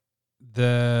point,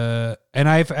 and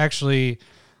I've actually,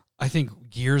 I think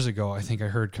years ago, I think I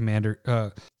heard Command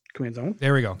Zone.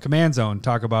 There we go. Command Zone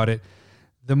talk about it.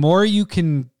 The more you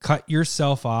can cut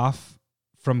yourself off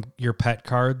from your pet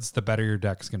cards, the better your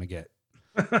deck's going to get.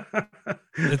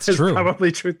 It's true.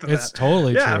 Probably truth to it's that.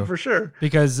 Totally true. Yeah, for sure.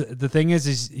 Because the thing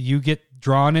is you get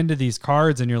drawn into these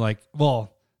cards and you're like,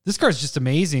 well, this card's just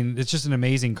amazing. It's just an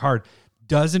amazing card.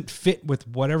 Doesn't fit with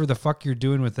whatever the fuck you're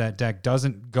doing with that deck.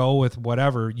 Doesn't go with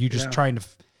whatever. You're trying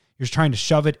to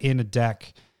shove it in a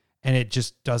deck, and it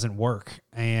just doesn't work.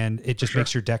 And it just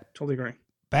makes your deck totally agree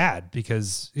bad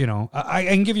because, you know, I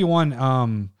can give you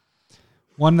one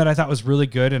that I thought was really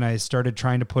good, and I started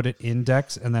trying to put it in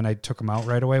decks, and then I took them out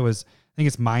right away. I think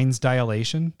it's Mind's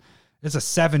Dilation. It's a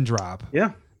 7-drop.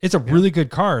 Yeah, it's a really good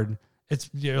card.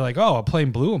 You're like, oh, I'm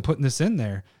playing blue. I'm putting this in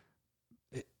there.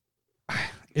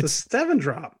 It's a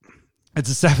 7-drop.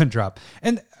 It's a 7-drop,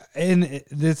 and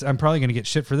this I'm probably going to get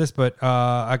shit for this, but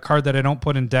a card that I don't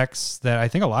put in decks that I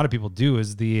think a lot of people do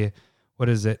is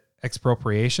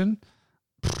Expropriation.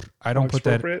 I don't put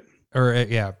that,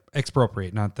 or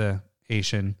Expropriate, not the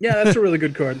Asian. Yeah, that's a really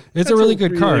good card. It's a really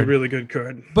good card. Really good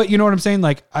card. But you know what I'm saying?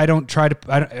 Like, I don't try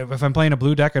to. If I'm playing a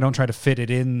blue deck, I don't try to fit it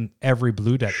in every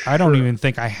blue deck. I don't even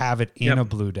think I have it in a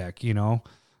blue deck. You know.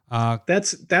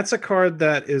 That's a card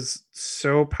that is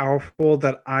so powerful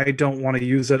that I don't want to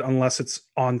use it unless it's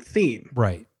on theme.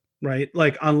 Right.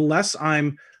 Like unless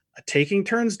I'm a Taking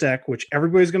Turns deck, which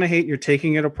everybody's going to hate. You're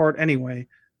taking it apart anyway,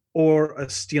 or a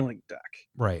stealing deck.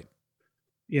 Right.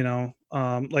 You know,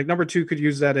 like number 2 could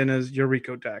use that in as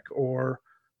Yuriko deck, or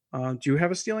do you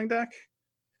have a stealing deck?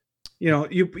 You know,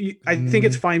 I think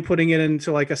it's fine putting it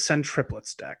into like a Send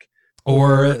Triplets deck.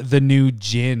 Or the new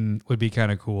Jin would be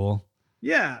kind of cool.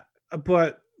 Yeah,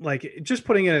 but like just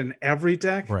putting it in every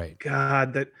deck, right?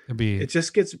 God,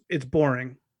 it's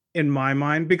boring in my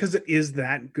mind because it is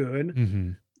that good.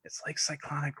 Mm-hmm. It's like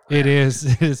Cyclonic Rift. It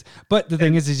is. But the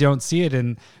thing is you don't see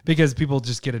it, because people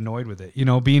just get annoyed with it. You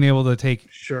know, being able to take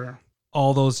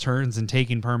all those turns and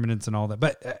taking permanents and all that.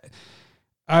 But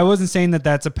I wasn't saying that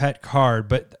that's a pet card,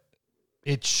 but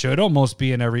it should almost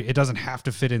be in every. It doesn't have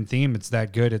to fit in theme. It's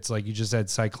that good. It's like you just said,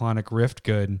 Cyclonic Rift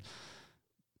good.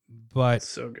 But it's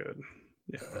so good.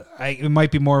 Yeah. It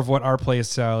might be more of what our play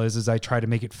style is I try to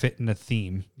make it fit in a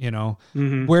theme. You know,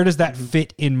 where does that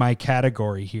fit in my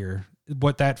category here?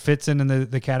 What that fits in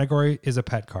the category is a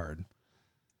pet card,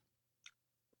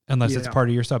 unless it's part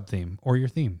of your sub theme or your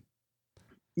theme.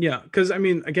 Yeah, because I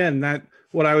mean, again, that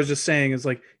what I was just saying is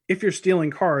like if you're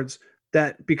stealing cards,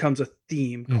 that becomes a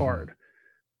theme card.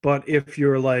 But if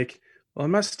you're like, well,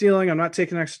 I'm not stealing, I'm not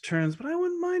taking extra turns, but I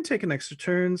wouldn't mind taking extra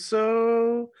turns,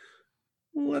 so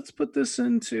let's put this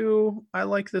into I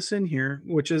like this in here,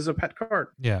 which is a pet card.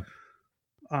 Yeah.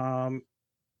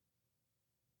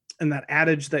 And that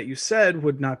adage that you said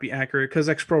would not be accurate because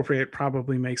Expropriate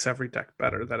probably makes every deck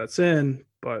better that it's in,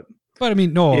 but I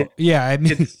mean, no,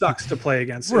 it sucks to play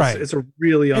against. Right. It's a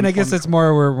really and I guess it's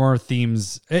more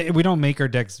themes. We don't make our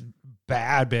decks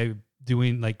bad by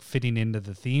doing like fitting into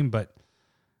the theme, but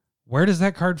where does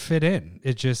that card fit in?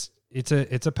 It's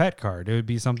a pet card. It would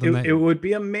be something it would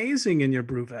be amazing in your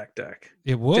Bruvac deck.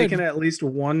 It would taking at least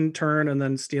one turn and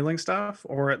then stealing stuff,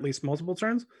 or at least multiple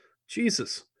turns.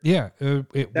 Jesus. Yeah,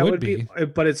 it would be.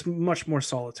 But it's much more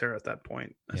solitaire at that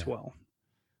point as well.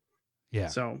 Yeah.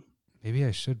 So maybe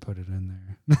I should put it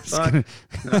in there.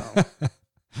 No.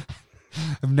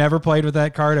 I've never played with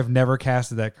that card. I've never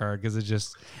casted that card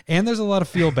because and there's a lot of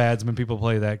feel bads when people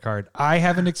play that card. I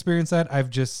haven't experienced that. I've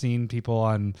just seen people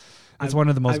on. It's one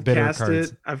of the most bitter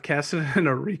cards. I've casted it in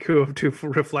a Riku of Two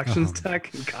Reflections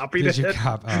deck and copied it.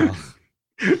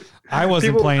 I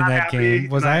wasn't playing that game.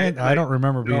 Was I? I don't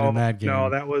remember being in that game.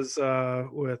 No, that was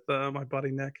with my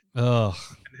buddy Nick. Ugh.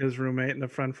 And his roommate and a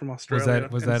friend from Australia.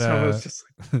 Was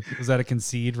that a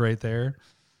concede right there?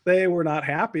 They were not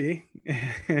happy,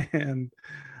 and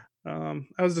I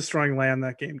was destroying land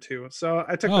that game too. So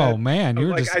I took. Oh man, you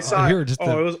were just. It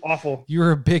was awful. You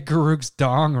were a big Garuk's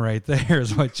dong right there,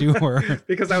 is what you were.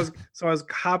 Because I was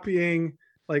copying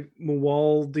like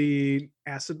Muwaldi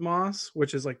Acid Moss,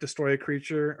 which is like destroy a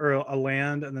creature or a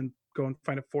land and then go and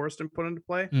find a forest and put into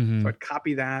play. So I'd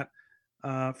copy that.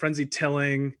 Frenzied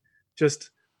Tilling.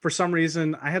 Just for some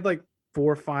reason, I had like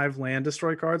 4 or 5 land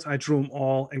destroy cards. I drew them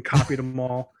all and copied them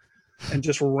all and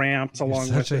just ramped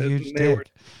along with it.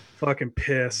 fucking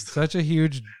pissed. Such a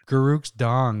huge Garuk's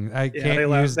dong. I can't they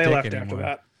left. use They dick left anymore. after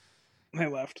that. They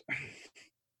left.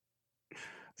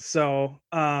 So,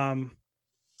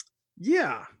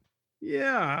 yeah.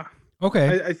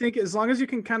 Okay. I think as long as you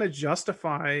can kind of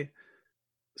justify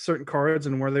certain cards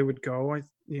and where they would go, I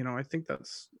think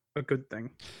that's a good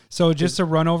thing. So just to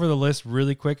run over the list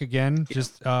really quick again,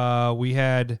 just we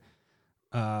had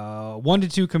 1 to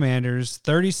 2 commanders,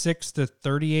 36 to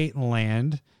 38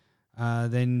 land,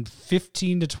 then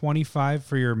 15 to 25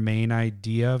 for your main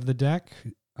idea of the deck,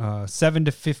 7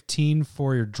 to 15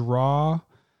 for your draw,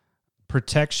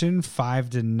 protection 5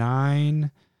 to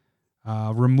 9,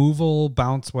 removal,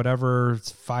 bounce, whatever,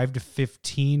 it's 5 to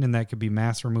 15, and that could be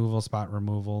mass removal, spot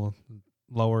removal,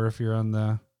 lower if you're on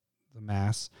the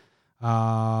mass.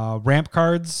 Ramp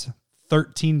cards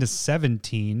 13 to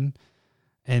 17,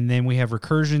 and then we have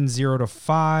recursion 0 to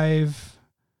 5,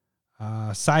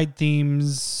 side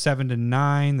themes 7 to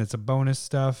 9, that's a bonus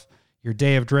stuff. Your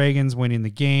Day of Dragons winning the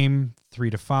game 3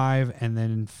 to 5, and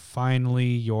then finally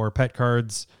your pet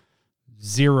cards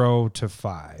 0 to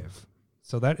 5.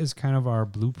 So that is kind of our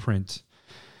blueprint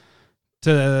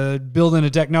to build in a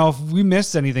deck. Now, if we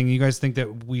missed anything you guys think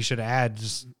that we should add,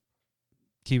 just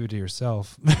keep it to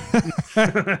yourself.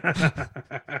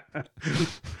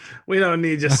 We don't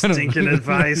need your stinking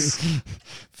advice.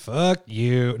 Fuck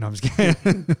you. No, I'm just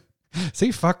kidding.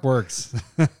 See, fuck works.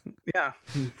 Yeah.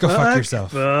 Go fuck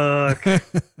yourself. Fuck.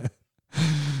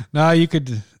 No, you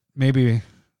could maybe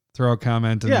throw a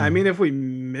comment. Yeah, I mean, if we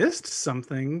missed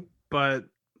something, but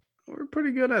we're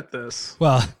pretty good at this.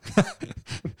 Well,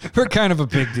 we're kind of a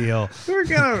big deal.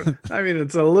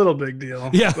 It's a little big deal.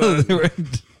 Yeah. But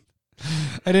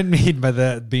I didn't mean by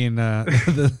that being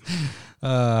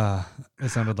it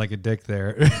sounded like a dick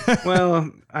there.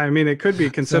 well, it could be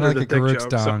considered like a a dick Garuk's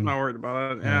joke, so dong. I'm not worried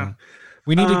about it. Yeah.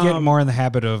 We need to get more in the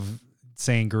habit of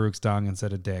saying Garuk's dong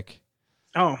instead of dick.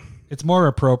 Oh. It's more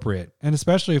appropriate, and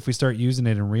especially if we start using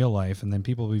it in real life, and then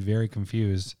people will be very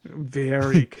confused.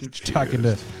 Very confused. Talking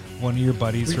to one of your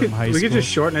buddies from high school. We could just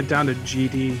shorten it down to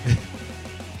GD.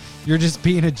 You're just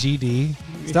being a GD.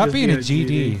 Stop just being a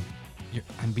GD.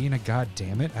 I'm being a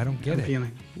goddammit. I don't get it.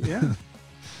 Yeah.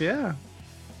 Yeah.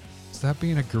 Stop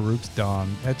being a Garuk's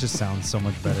dong. That just sounds so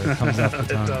much better. It comes off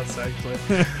the tongue. It does,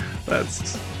 actually.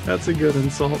 That's a good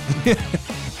insult.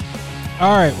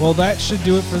 All right. Well, that should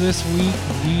do it for this week.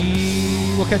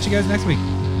 We will catch you guys next week.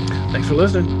 Thanks for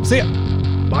listening. See ya.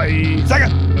 Bye.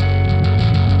 Second.